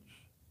obedience.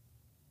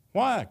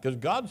 Why? Because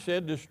God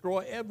said,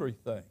 destroy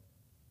everything.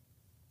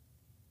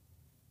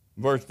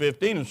 Verse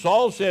 15, and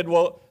Saul said,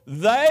 well,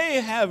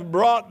 they have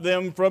brought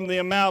them from the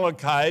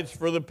Amalekites,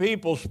 for the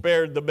people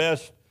spared the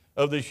best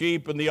of the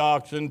sheep and the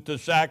oxen to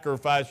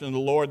sacrifice unto the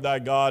Lord thy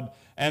God,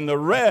 and the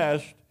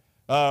rest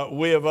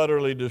we have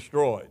utterly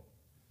destroyed.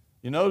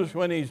 You notice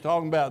when he's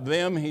talking about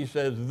them, he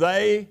says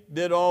they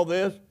did all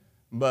this,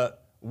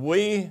 but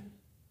we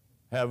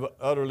have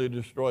utterly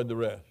destroyed the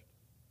rest.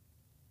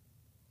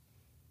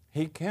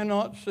 He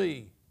cannot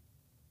see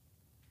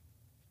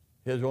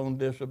his own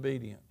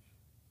disobedience.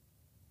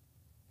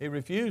 He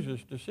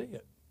refuses to see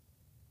it.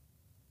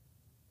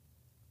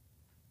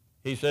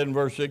 He said in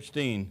verse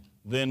 16,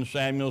 Then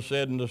Samuel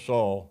said unto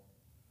Saul,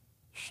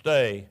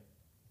 Stay,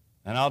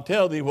 and I'll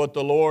tell thee what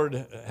the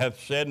Lord hath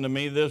said unto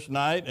me this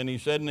night. And he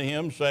said unto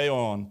him, Say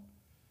on.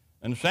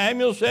 And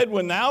Samuel said,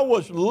 When thou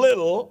wast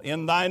little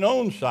in thine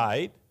own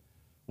sight,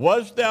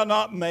 wast thou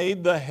not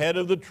made the head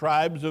of the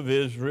tribes of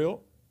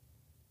Israel?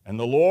 And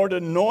the Lord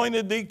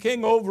anointed thee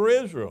king over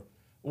Israel.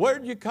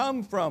 Where'd you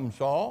come from,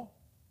 Saul?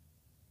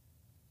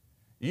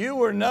 You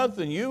were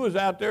nothing. You was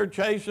out there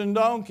chasing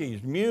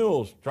donkeys,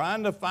 mules,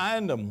 trying to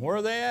find them. Where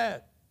are they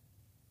at?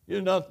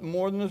 You're nothing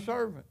more than a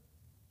servant.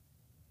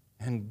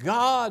 And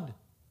God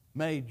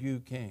made you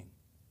king.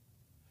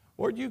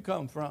 Where'd you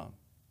come from?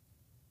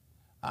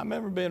 I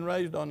remember being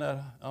raised on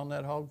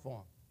that hog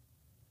farm.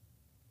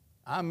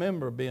 I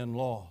remember being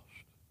lost.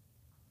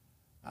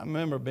 I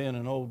remember being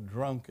an old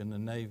drunk in the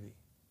Navy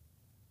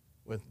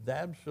with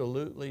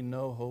absolutely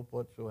no hope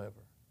whatsoever.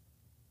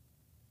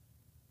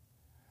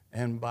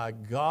 And by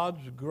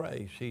God's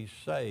grace, he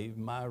saved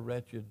my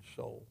wretched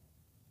soul.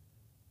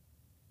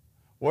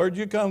 Where'd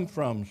you come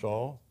from,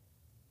 Saul?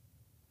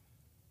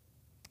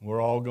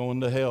 We're all going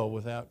to hell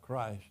without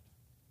Christ.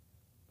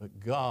 But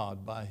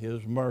God, by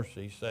his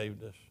mercy,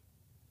 saved us.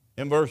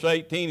 In verse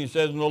 18, he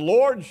says, And the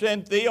Lord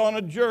sent thee on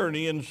a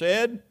journey and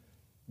said,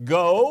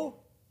 Go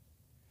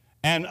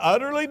and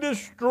utterly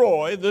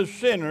destroy the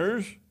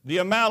sinners, the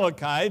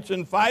Amalekites,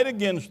 and fight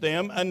against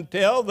them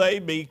until they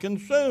be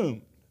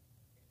consumed.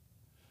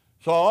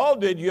 Saul,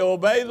 did you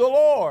obey the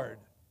Lord?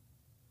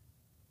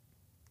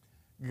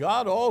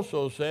 God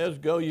also says,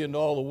 Go ye into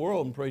all the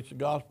world and preach the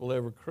gospel to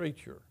every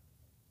creature.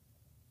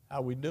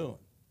 How we doing?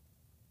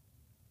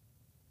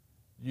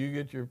 You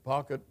get your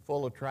pocket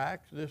full of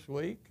tracts this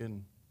week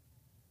and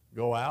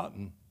go out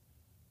and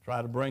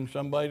try to bring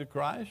somebody to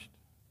Christ?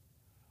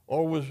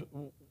 Or was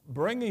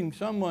bringing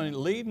someone,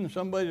 leading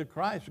somebody to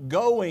Christ,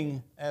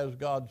 going, as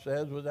God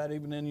says, was that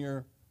even in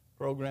your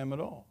program at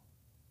all?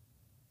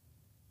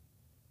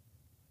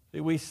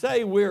 See, we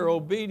say we're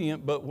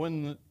obedient, but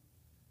when it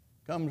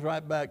comes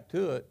right back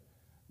to it,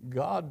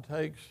 God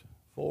takes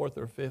fourth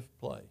or fifth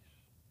place.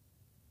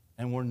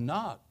 And we're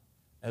not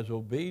as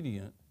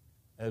obedient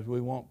as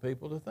we want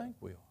people to think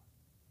we are.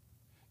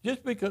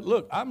 Just because,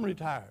 look, I'm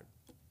retired,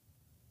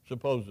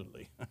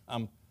 supposedly.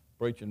 I'm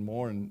preaching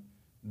more and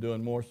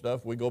doing more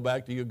stuff. We go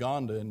back to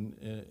Uganda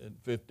in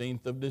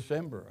 15th of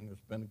December. I'm going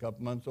to spend a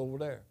couple months over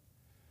there.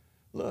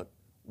 Look,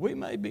 we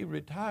may be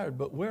retired,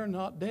 but we're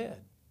not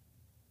dead.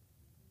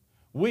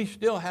 We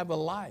still have a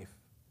life.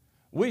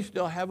 We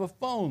still have a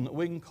phone that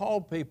we can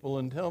call people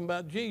and tell them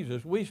about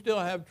Jesus. We still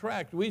have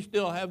tracts. We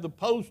still have the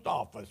post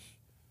office.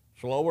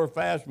 Slow or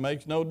fast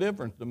makes no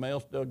difference. The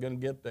mail's still going to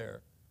get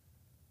there.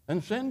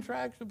 And send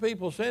tracts to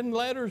people. Send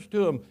letters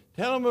to them.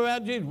 Tell them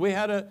about Jesus. We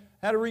had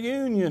a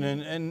reunion,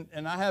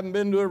 and I haven't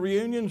been to a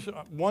reunion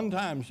one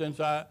time since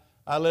I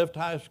left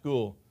high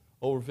school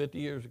over 50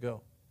 years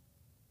ago.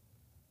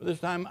 But this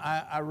time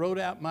I wrote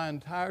out my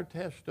entire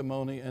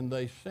testimony, and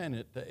they sent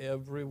it to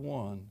every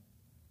one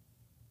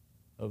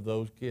of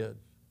those kids,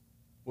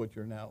 which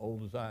are now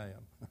old as I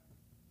am.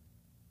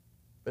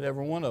 But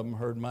every one of them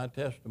heard my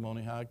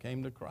testimony, how I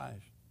came to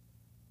Christ.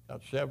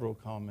 Got several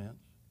comments.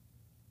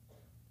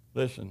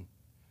 Listen,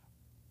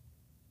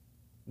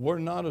 we're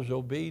not as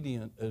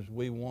obedient as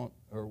we want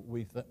or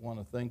want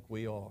to think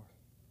we are.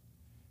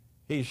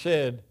 He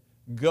said,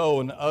 go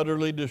and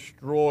utterly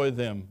destroy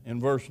them. In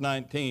verse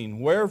 19,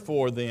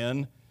 wherefore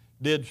then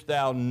didst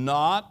thou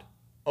not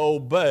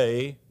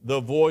obey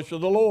the voice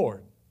of the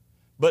Lord,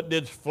 but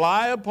didst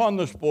fly upon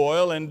the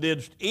spoil and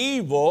didst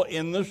evil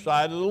in the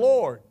sight of the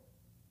Lord?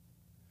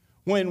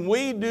 When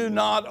we do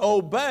not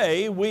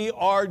obey, we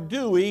are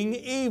doing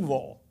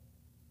evil.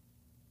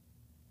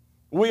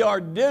 We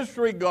are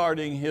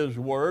disregarding His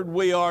word.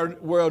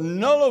 We're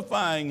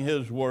nullifying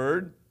His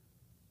word.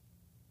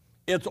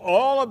 It's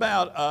all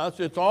about us.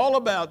 It's all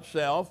about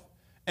self.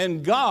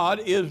 And God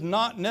is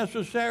not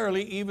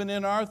necessarily even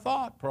in our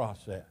thought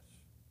process.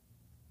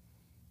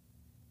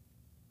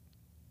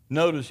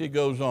 Notice he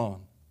goes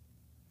on.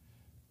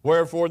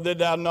 Wherefore did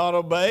thou not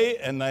obey?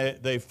 And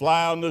they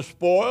fly on the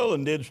spoil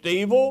and didst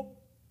evil.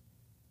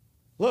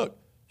 Look,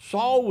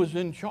 Saul was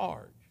in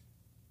charge.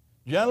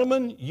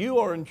 Gentlemen, you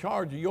are in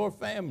charge of your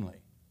family.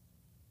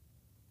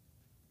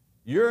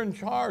 You're in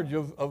charge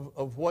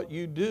of what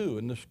you do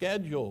and the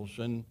schedules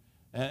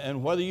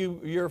and whether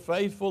you're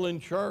faithful in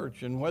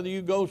church and whether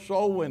you go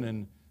soul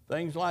winning,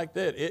 things like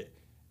that.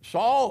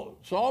 Saul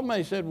may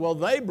have said, well,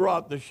 they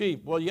brought the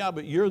sheep. Well, yeah,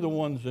 but you're the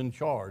ones in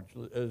charge.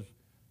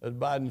 As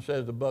Biden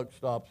says, the buck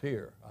stops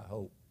here, I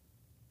hope.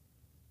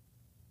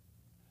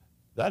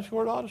 That's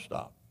where it ought to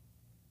stop.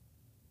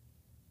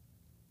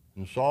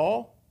 And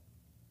Saul,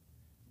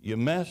 you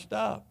messed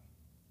up.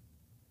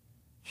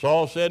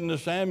 Saul said unto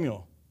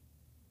Samuel,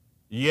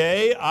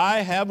 yea, I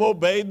have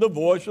obeyed the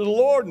voice of the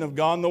Lord, and have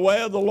gone the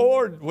way of the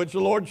Lord, which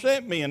the Lord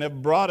sent me, and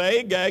have brought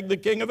Agag, the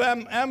king of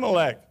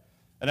Amalek,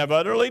 and have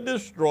utterly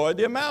destroyed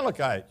the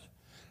Amalekites.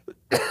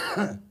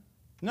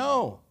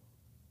 No.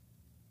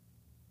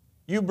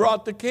 You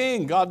brought the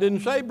king. God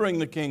didn't say bring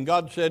the king.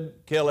 God said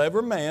kill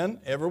every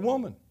man, every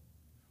woman.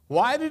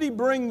 Why did he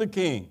bring the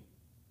king?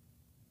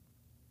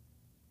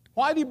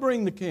 Why did he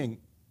bring the king?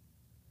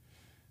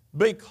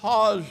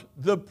 Because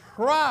the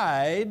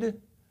pride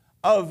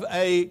of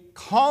a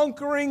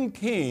conquering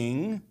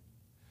king,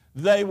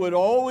 they would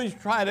always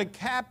try to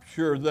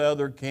capture the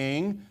other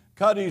king,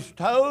 cut his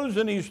toes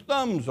and his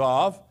thumbs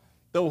off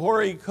to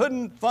where he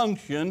couldn't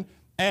function,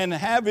 and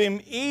have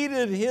him eat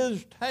at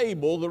his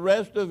table the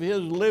rest of his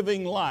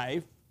living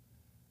life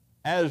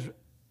as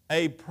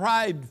a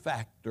pride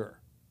factor.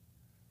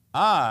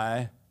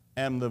 I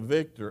am the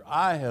victor.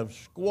 I have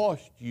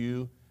squashed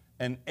you.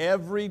 And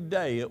every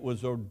day it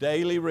was a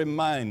daily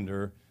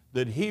reminder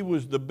that he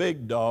was the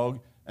big dog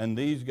and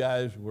these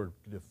guys were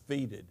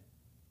defeated.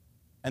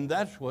 And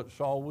that's what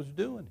Saul was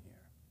doing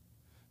here.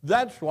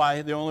 That's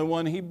why the only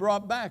one he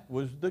brought back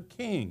was the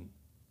king.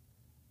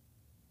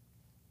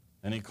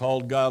 And he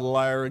called God a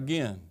liar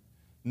again.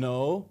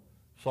 No,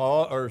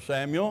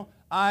 Samuel,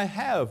 I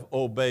have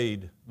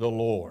obeyed the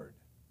Lord.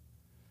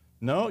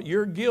 No,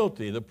 you're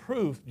guilty. The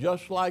proof,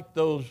 just like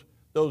those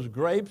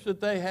grapes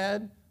that they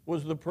had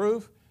was the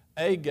proof,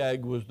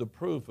 Agag was the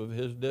proof of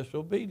his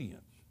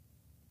disobedience.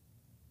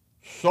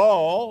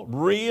 Saul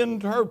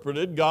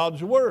reinterpreted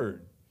God's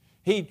word.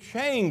 He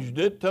changed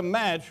it to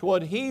match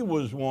what he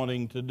was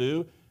wanting to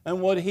do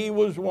and what he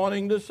was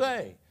wanting to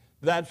say.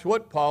 That's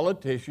what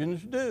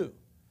politicians do.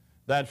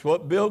 That's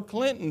what Bill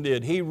Clinton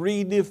did. He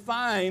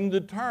redefined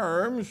the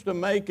terms to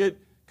make it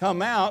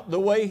come out the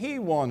way he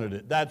wanted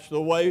it. That's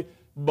the way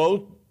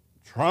both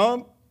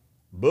Trump,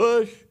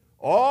 Bush,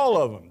 all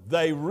of them,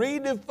 they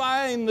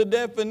redefine the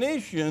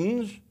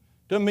definitions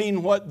to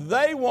mean what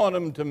they want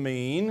them to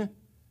mean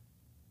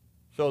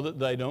so that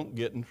they don't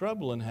get in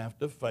trouble and have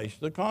to face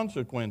the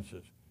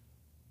consequences.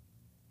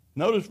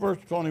 Notice verse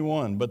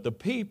 21, but the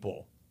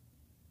people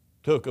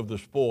took of the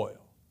spoil,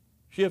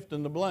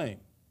 shifting the blame.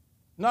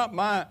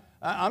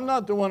 I'm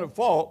not the one at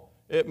fault.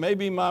 It may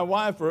be my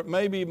wife, or it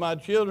may be my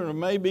children, or it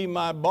may be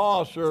my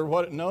boss, or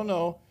what.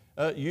 No.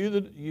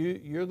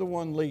 You're the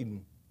one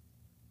leading.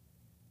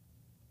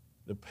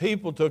 The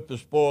people took the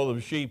spoil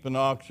of sheep and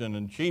oxen,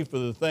 and chief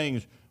of the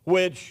things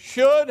which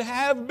should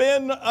have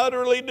been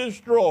utterly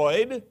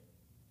destroyed,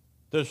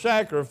 to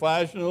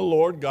sacrifice to the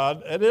Lord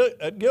God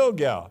at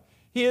Gilgal.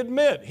 He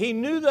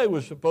knew they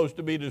were supposed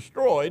to be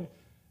destroyed,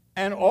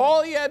 and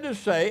all he had to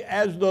say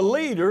as the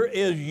leader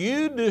is,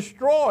 you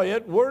destroy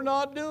it, we're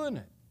not doing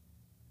it.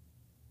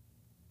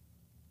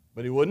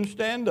 But he wouldn't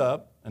stand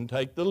up and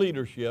take the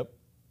leadership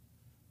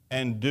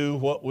and do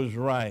what was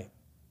right.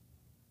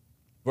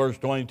 Verse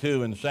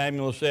 22, and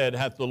Samuel said,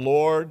 hath the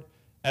Lord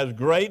as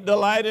great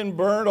delight in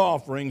burnt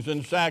offerings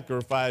and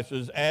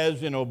sacrifices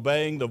as in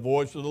obeying the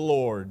voice of the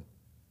Lord?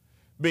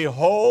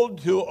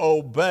 Behold, to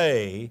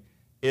obey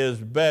is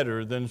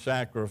better than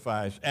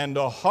sacrifice, and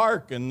to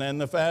hearken than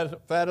the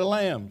fat of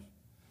lambs.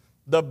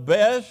 The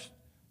best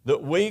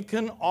that we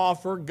can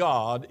offer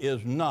God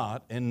is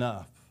not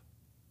enough.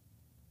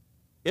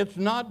 It's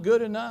not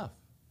good enough.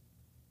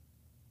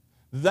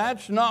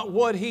 That's not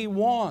what he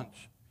wants.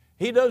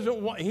 He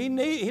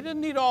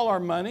doesn't need all our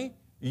money.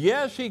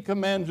 Yes, he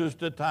commands us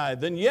to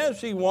tithe, and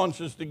yes, he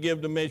wants us to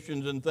give to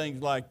missions and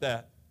things like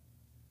that.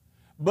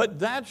 But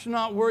that's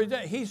not where he's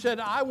at. He said,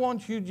 I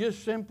want you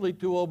just simply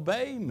to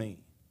obey me.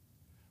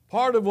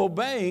 Part of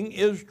obeying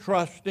is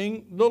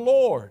trusting the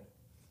Lord.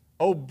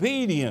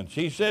 Obedience.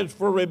 He says,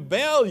 for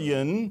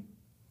rebellion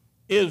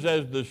is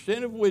as the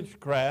sin of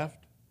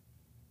witchcraft,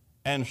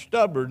 and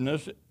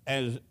stubbornness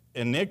as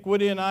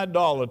iniquity and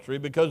idolatry,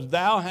 because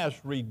thou hast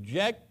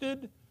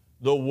rejected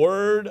the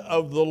word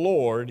of the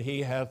Lord,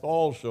 he hath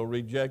also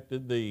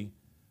rejected thee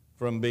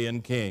from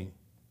being king.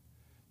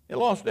 He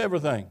lost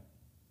everything.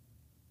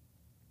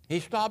 He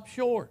stopped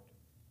short.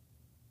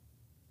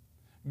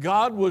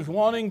 God was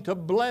wanting to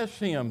bless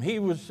him.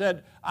 He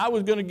said, I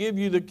was going to give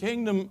you the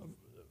kingdom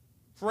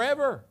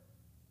forever.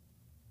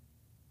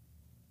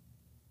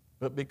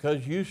 But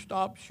because you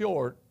stopped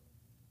short,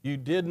 you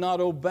did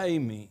not obey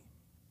me,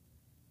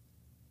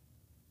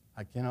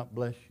 I cannot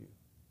bless you.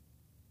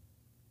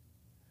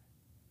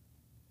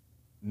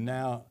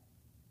 Now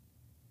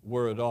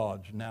we're at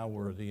odds. Now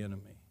we're the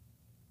enemy.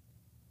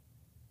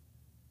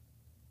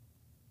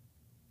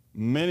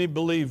 Many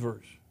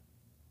believers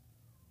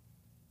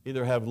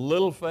either have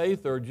little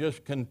faith or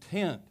just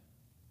content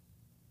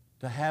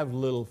to have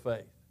little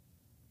faith.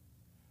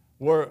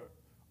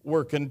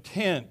 We're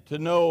content to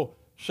know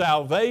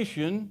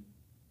salvation,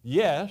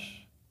 yes,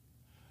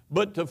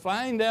 but to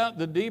find out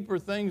the deeper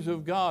things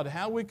of God,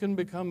 how we can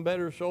become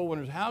better soul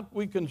winners, how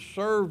we can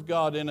serve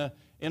God in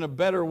a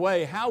better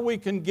way, how we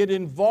can get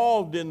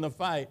involved in the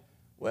fight,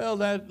 well,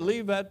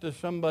 leave that to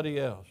somebody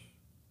else.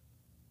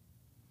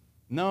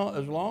 No,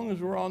 as long as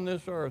we're on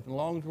this earth, as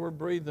long as we're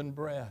breathing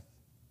breath,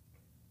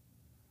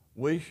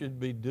 we should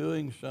be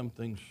doing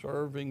something,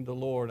 serving the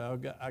Lord.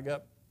 I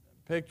got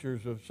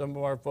pictures of some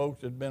of our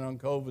folks that had been on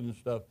COVID and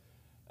stuff,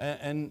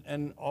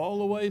 and all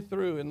the way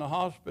through in the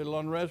hospital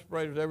on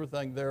respirators,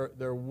 everything,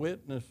 they're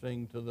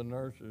witnessing to the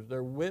nurses.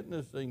 They're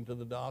witnessing to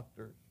the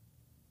doctors.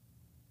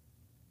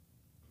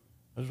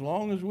 As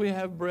long as we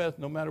have breath,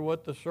 no matter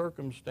what the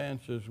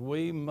circumstances,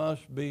 we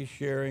must be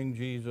sharing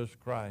Jesus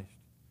Christ.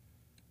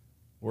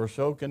 We're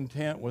so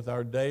content with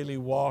our daily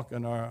walk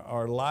and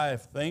our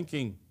life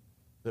thinking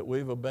that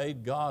we've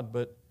obeyed God,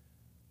 but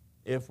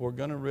if we're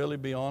going to really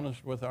be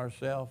honest with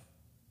ourselves,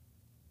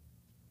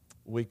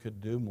 we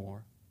could do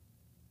more.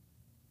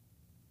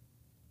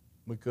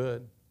 We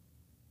could.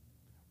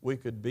 We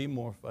could be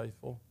more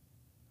faithful.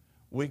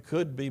 We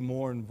could be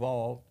more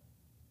involved.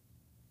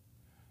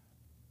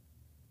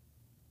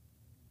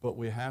 But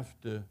we have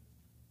to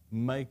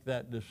make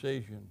that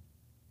decision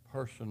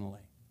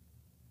personally.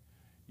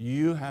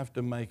 You have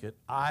to make it.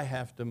 I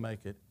have to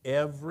make it.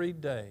 Every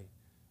day,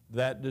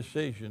 that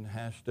decision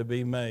has to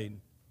be made.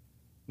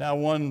 Now,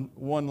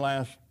 one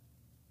last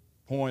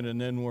point,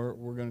 and then we're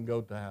going to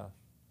go to house.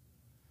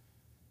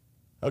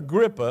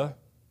 Agrippa,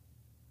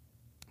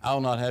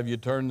 I'll not have you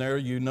turn there.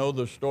 You know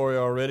the story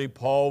already.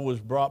 Paul was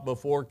brought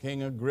before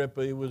King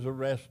Agrippa. He was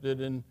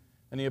arrested, and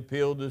he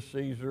appealed to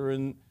Caesar.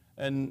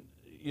 And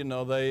you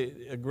know,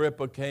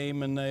 Agrippa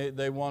came, and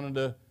they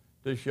wanted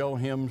to show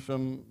him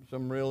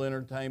some real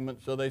entertainment.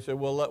 So they said,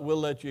 well, we'll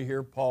let you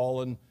hear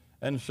Paul.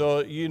 And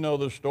so you know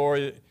the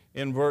story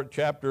in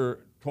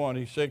chapter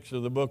 26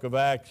 of the book of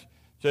Acts. It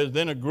says,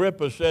 then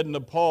Agrippa said unto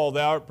Paul,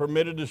 thou art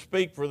permitted to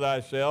speak for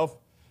thyself.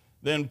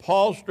 Then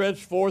Paul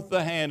stretched forth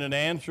the hand and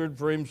answered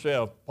for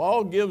himself.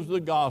 Paul gives the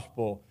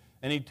gospel,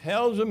 and he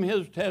tells him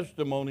his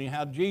testimony,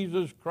 how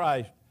Jesus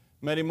Christ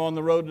met him on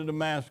the road to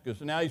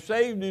Damascus, and how he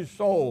saved his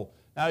soul.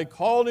 Now he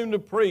called him to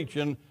preach,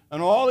 and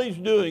all he's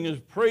doing is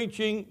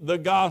preaching the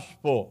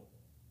gospel.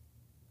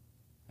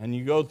 And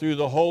you go through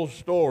the whole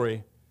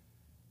story,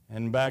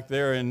 and back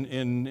there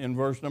in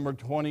verse number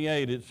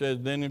 28, it says,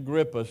 then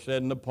Agrippa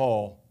said unto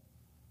Paul,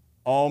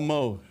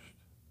 almost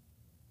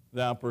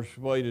thou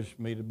persuadest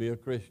me to be a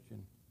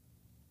Christian.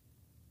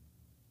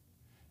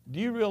 Do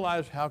you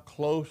realize how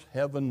close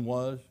heaven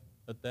was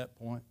at that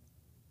point?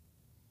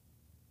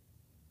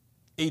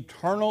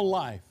 Eternal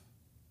life.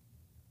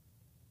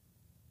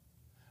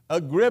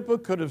 Agrippa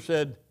could have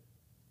said,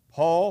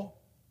 Paul,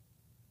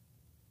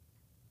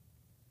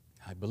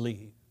 I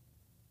believe,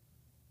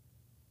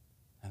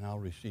 and I'll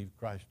receive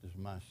Christ as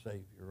my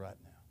Savior right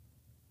now.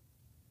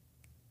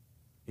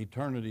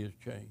 Eternity has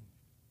changed.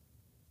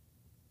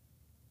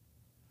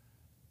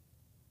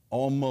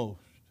 Almost.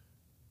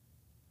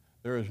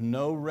 There is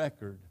no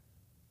record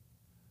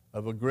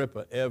of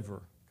Agrippa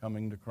ever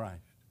coming to Christ.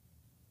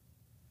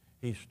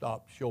 He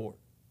stopped short.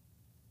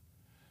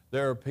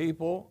 There are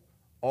people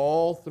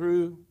all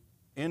through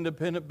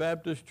independent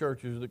Baptist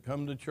churches that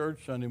come to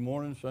church Sunday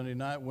morning, Sunday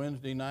night,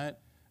 Wednesday night,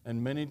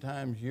 and many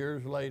times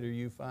years later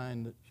you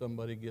find that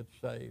somebody gets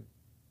saved.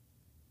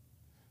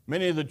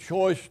 Many of the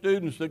choice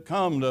students that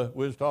come to,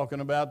 we was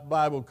talking about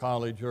Bible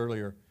college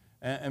earlier,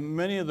 and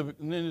many of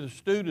the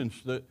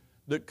students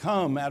that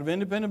come out of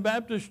independent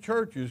Baptist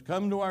churches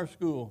come to our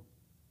school.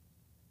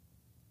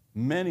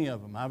 Many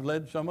of them. I've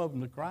led some of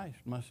them to Christ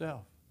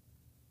myself.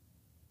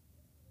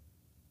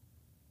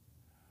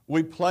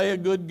 We play a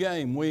good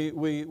game.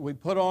 We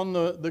put on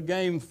the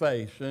game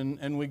face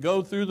and we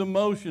go through the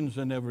motions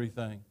and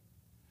everything.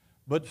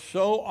 But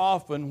so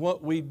often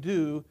what we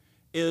do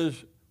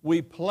is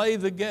we play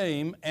the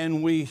game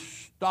and we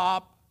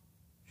stop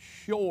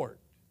short.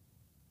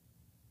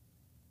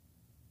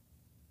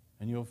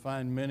 And you'll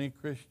find many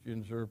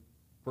Christians or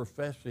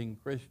professing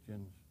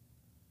Christians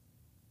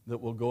that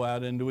will go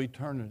out into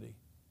eternity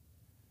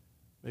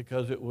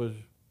because it was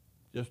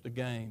just a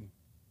game.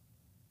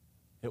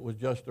 It was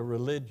just a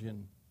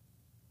religion.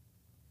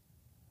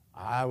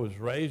 I was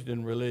raised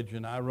in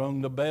religion. I rung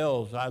the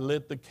bells. I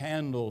lit the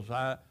candles.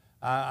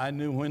 I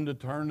knew when to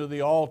turn to the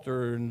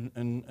altar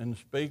and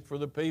speak for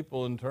the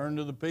people and turn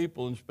to the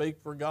people and speak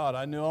for God.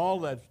 I knew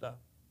all that stuff.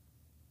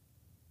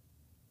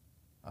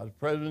 I was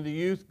president of the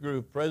youth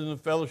group, president of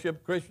the Fellowship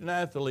of Christian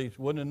Athletes.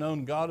 Wouldn't have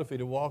known God if he'd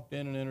have walked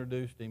in and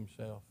introduced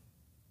himself.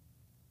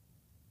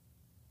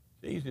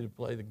 It's easy to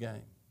play the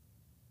game.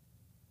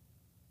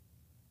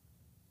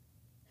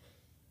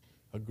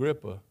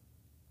 Agrippa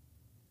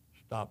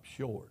stopped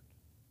short.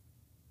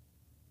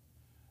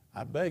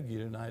 I beg you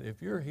tonight,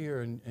 if you're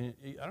here, and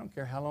I don't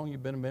care how long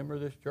you've been a member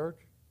of this church,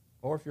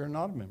 or if you're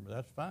not a member,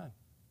 that's fine.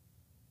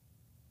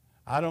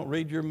 I don't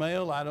read your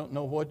mail. I don't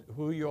know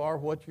who you are,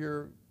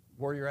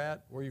 where you're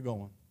at, where you're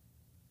going.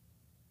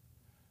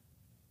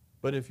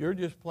 But if you're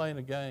just playing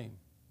a game,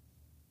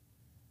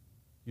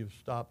 you've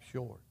stopped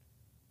short.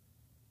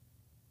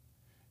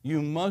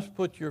 You must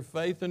put your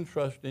faith and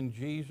trust in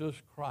Jesus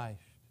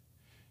Christ.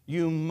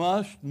 You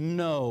must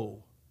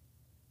know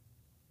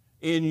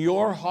in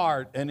your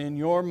heart and in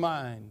your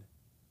mind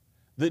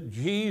that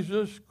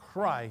Jesus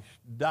Christ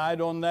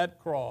died on that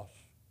cross.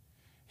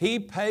 He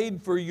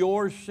paid for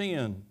your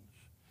sins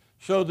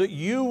so that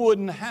you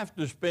wouldn't have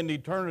to spend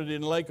eternity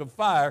in the lake of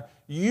fire.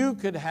 You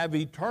could have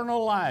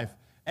eternal life.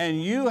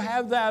 And you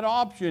have that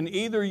option.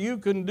 Either you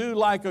can do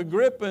like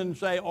Agrippa and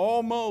say,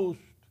 almost,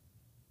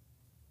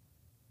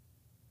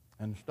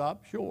 and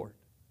stop short.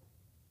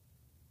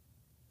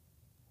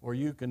 Or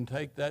you can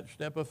take that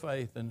step of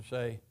faith and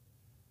say,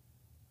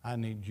 I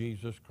need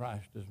Jesus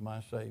Christ as my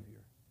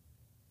Savior.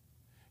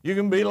 You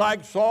can be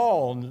like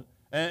Saul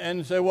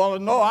and say, well,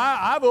 no,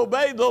 I've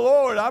obeyed the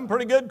Lord. I'm a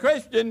pretty good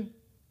Christian.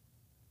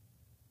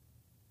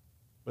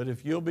 But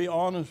if you'll be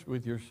honest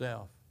with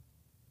yourself,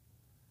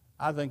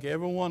 I think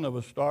every one of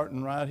us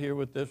starting right here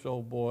with this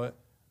old boy,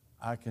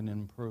 I can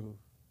improve.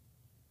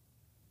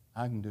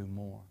 I can do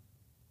more.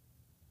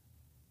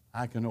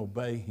 I can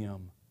obey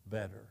him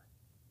better.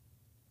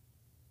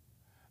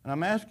 And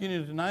I'm asking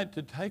you tonight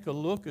to take a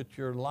look at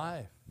your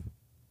life.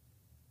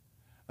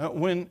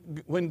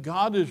 When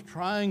God is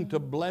trying to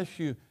bless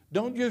you,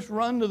 don't just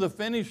run to the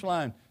finish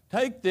line.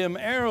 Take them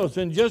arrows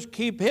and just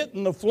keep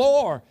hitting the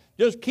floor.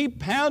 Just keep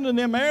pounding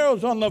them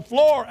arrows on the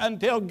floor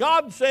until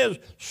God says,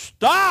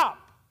 stop.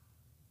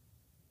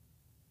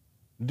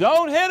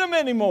 Don't hit them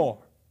anymore.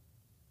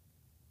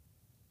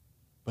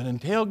 But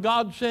until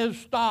God says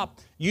stop,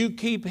 you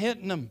keep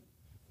hitting them.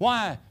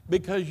 Why?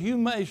 Because you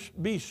may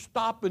be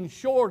stopping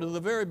short of the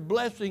very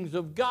blessings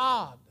of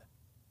God.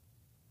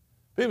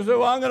 People say,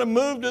 well, I'm going to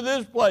move to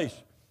this place.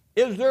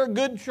 Is there a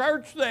good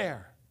church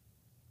there?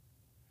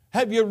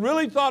 Have you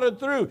really thought it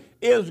through?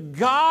 Is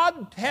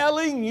God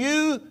telling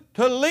you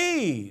to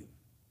leave?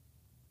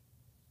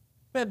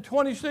 We had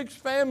 26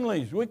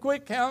 families. We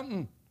quit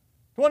counting.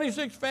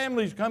 26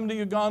 families come to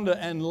Uganda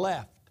and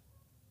left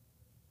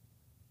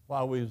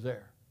while we was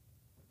there.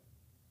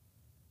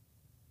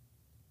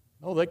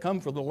 Oh, they come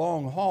for the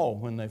long haul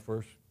when they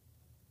first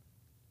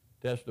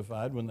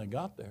testified when they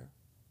got there.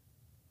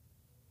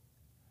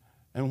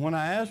 And when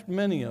I asked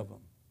many of them,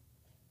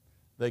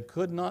 they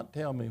could not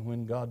tell me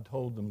when God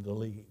told them to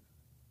leave.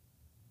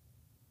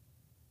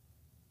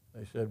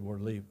 They said, we're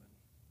leaving.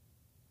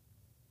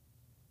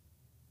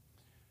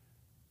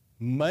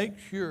 Make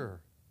sure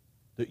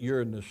that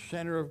you're in the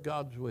center of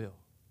God's will.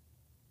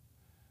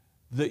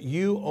 that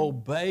you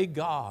obey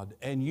God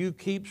and you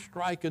keep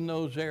striking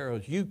those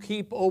arrows. You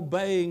keep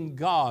obeying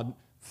God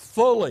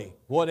fully.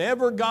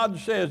 Whatever God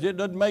says, it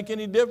doesn't make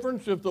any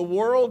difference. If the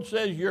world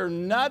says you're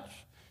nuts,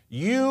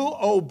 you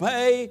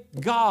obey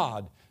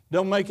God.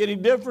 Don't make any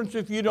difference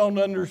if you don't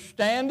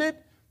understand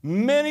it.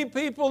 Many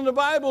people in the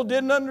Bible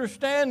didn't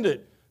understand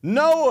it.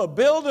 Noah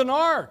built an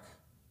ark.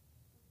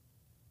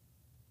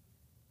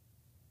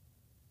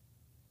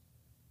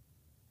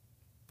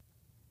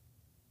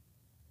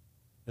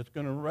 It's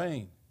going to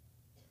rain.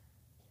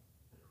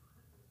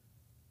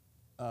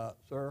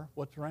 Sir,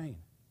 what's rain?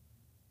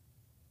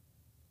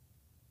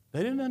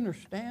 They didn't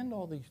understand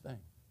all these things.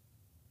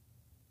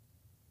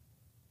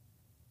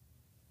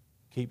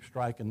 Keep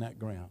striking that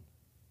ground.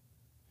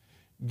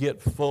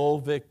 Get full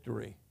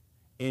victory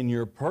in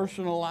your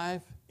personal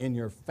life, in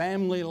your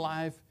family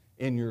life,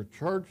 in your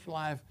church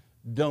life.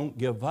 Don't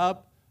give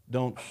up.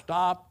 Don't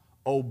stop.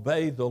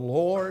 Obey the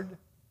Lord.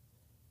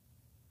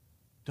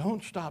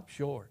 Don't stop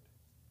short.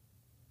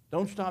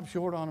 Don't stop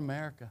short on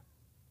America.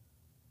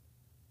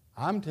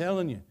 I'm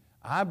telling you,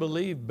 I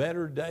believe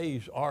better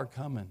days are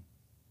coming.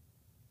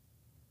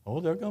 Oh,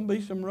 there are going to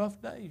be some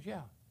rough days,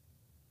 yeah.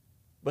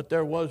 But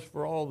there was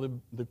for all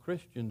the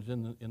Christians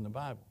in the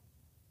Bible.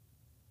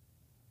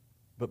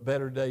 But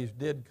better days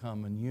did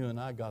come, and you and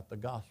I got the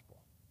gospel.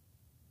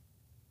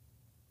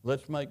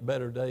 Let's make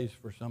better days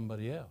for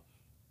somebody else.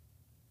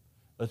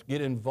 Let's get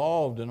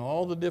involved in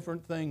all the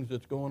different things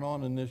that's going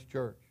on in this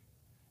church.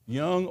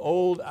 Young,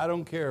 old, I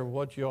don't care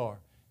what you are.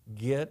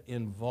 Get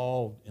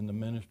involved in the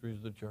ministries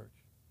of the church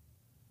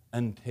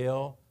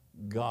until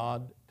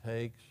God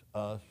takes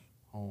us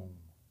home.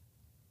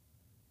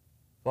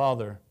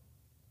 Father,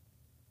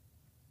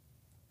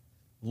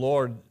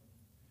 Lord,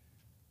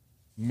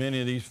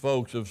 many of these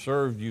folks have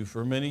served you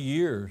for many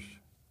years,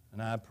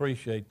 and I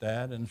appreciate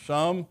that. And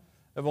some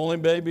have only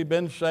maybe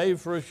been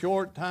saved for a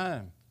short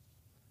time.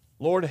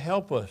 Lord,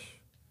 help us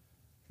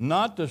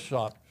not to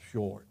stop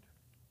short.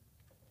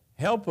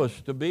 Help us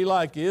to be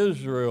like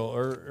Israel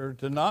or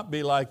to not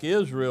be like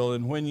Israel.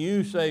 And when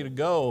you say to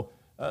go,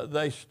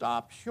 they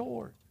stop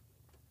short.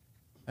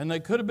 And they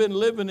could have been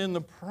living in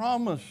the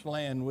promised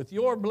land with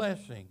your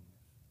blessing.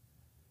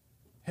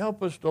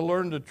 Help us to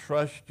learn to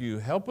trust you.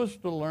 Help us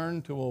to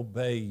learn to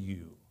obey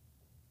you.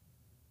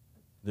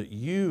 That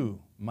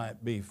you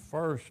might be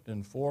first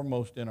and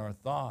foremost in our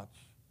thoughts.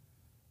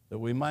 That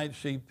we might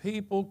see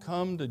people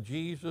come to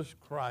Jesus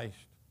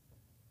Christ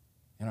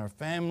in our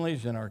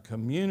families, in our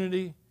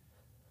community.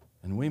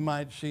 And we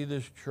might see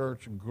this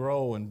church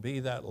grow and be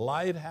that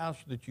lighthouse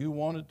that you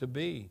want it to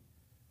be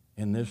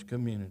in this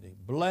community.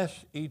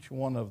 Bless each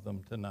one of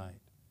them tonight.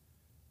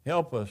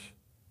 Help us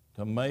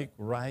to make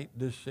right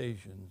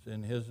decisions.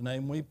 In His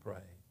name we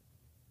pray.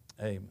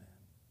 Amen.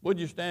 Would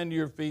you stand to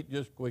your feet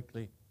just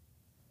quickly?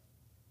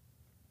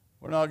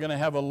 We're not going to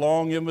have a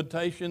long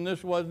invitation.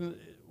 This wasn't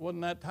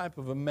that type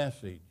of a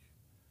message.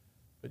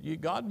 But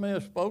God may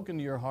have spoken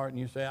to your heart and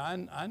you say,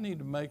 I need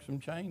to make some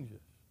changes.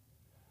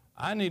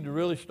 I need to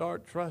really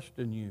start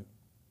trusting you.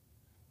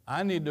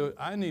 I need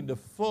to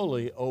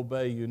fully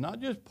obey you,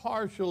 not just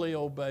partially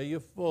obey you,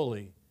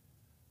 fully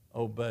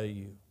obey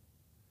you.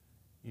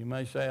 You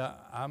may say,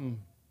 to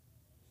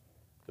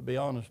be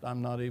honest,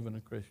 I'm not even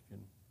a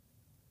Christian.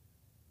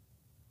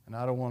 And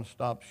I don't want to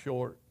stop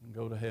short and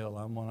go to hell.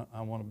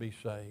 I want to be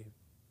saved.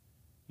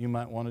 You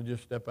might want to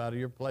just step out of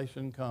your place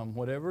and come.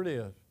 Whatever it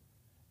is,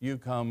 you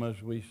come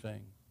as we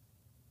sing.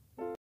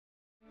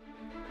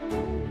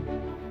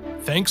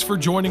 Thanks for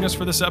joining us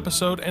for this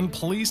episode, and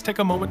please take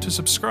a moment to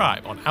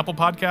subscribe on Apple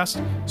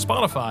Podcasts,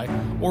 Spotify,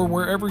 or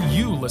wherever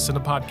you listen to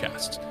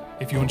podcasts.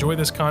 If you enjoy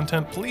this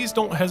content, please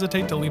don't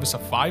hesitate to leave us a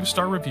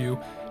 5-star review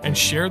and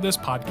share this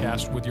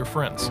podcast with your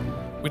friends.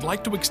 We'd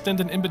like to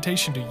extend an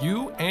invitation to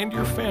you and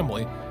your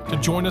family to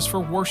join us for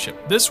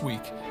worship this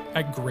week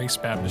at Grace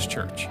Baptist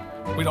Church.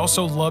 We'd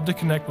also love to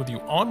connect with you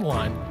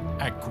online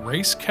at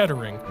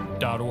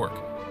gracekettering.org.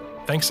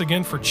 Thanks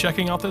again for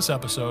checking out this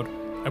episode.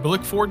 I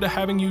look forward to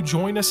having you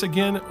join us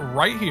again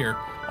right here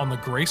on the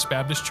Grace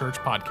Baptist Church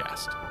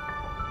podcast.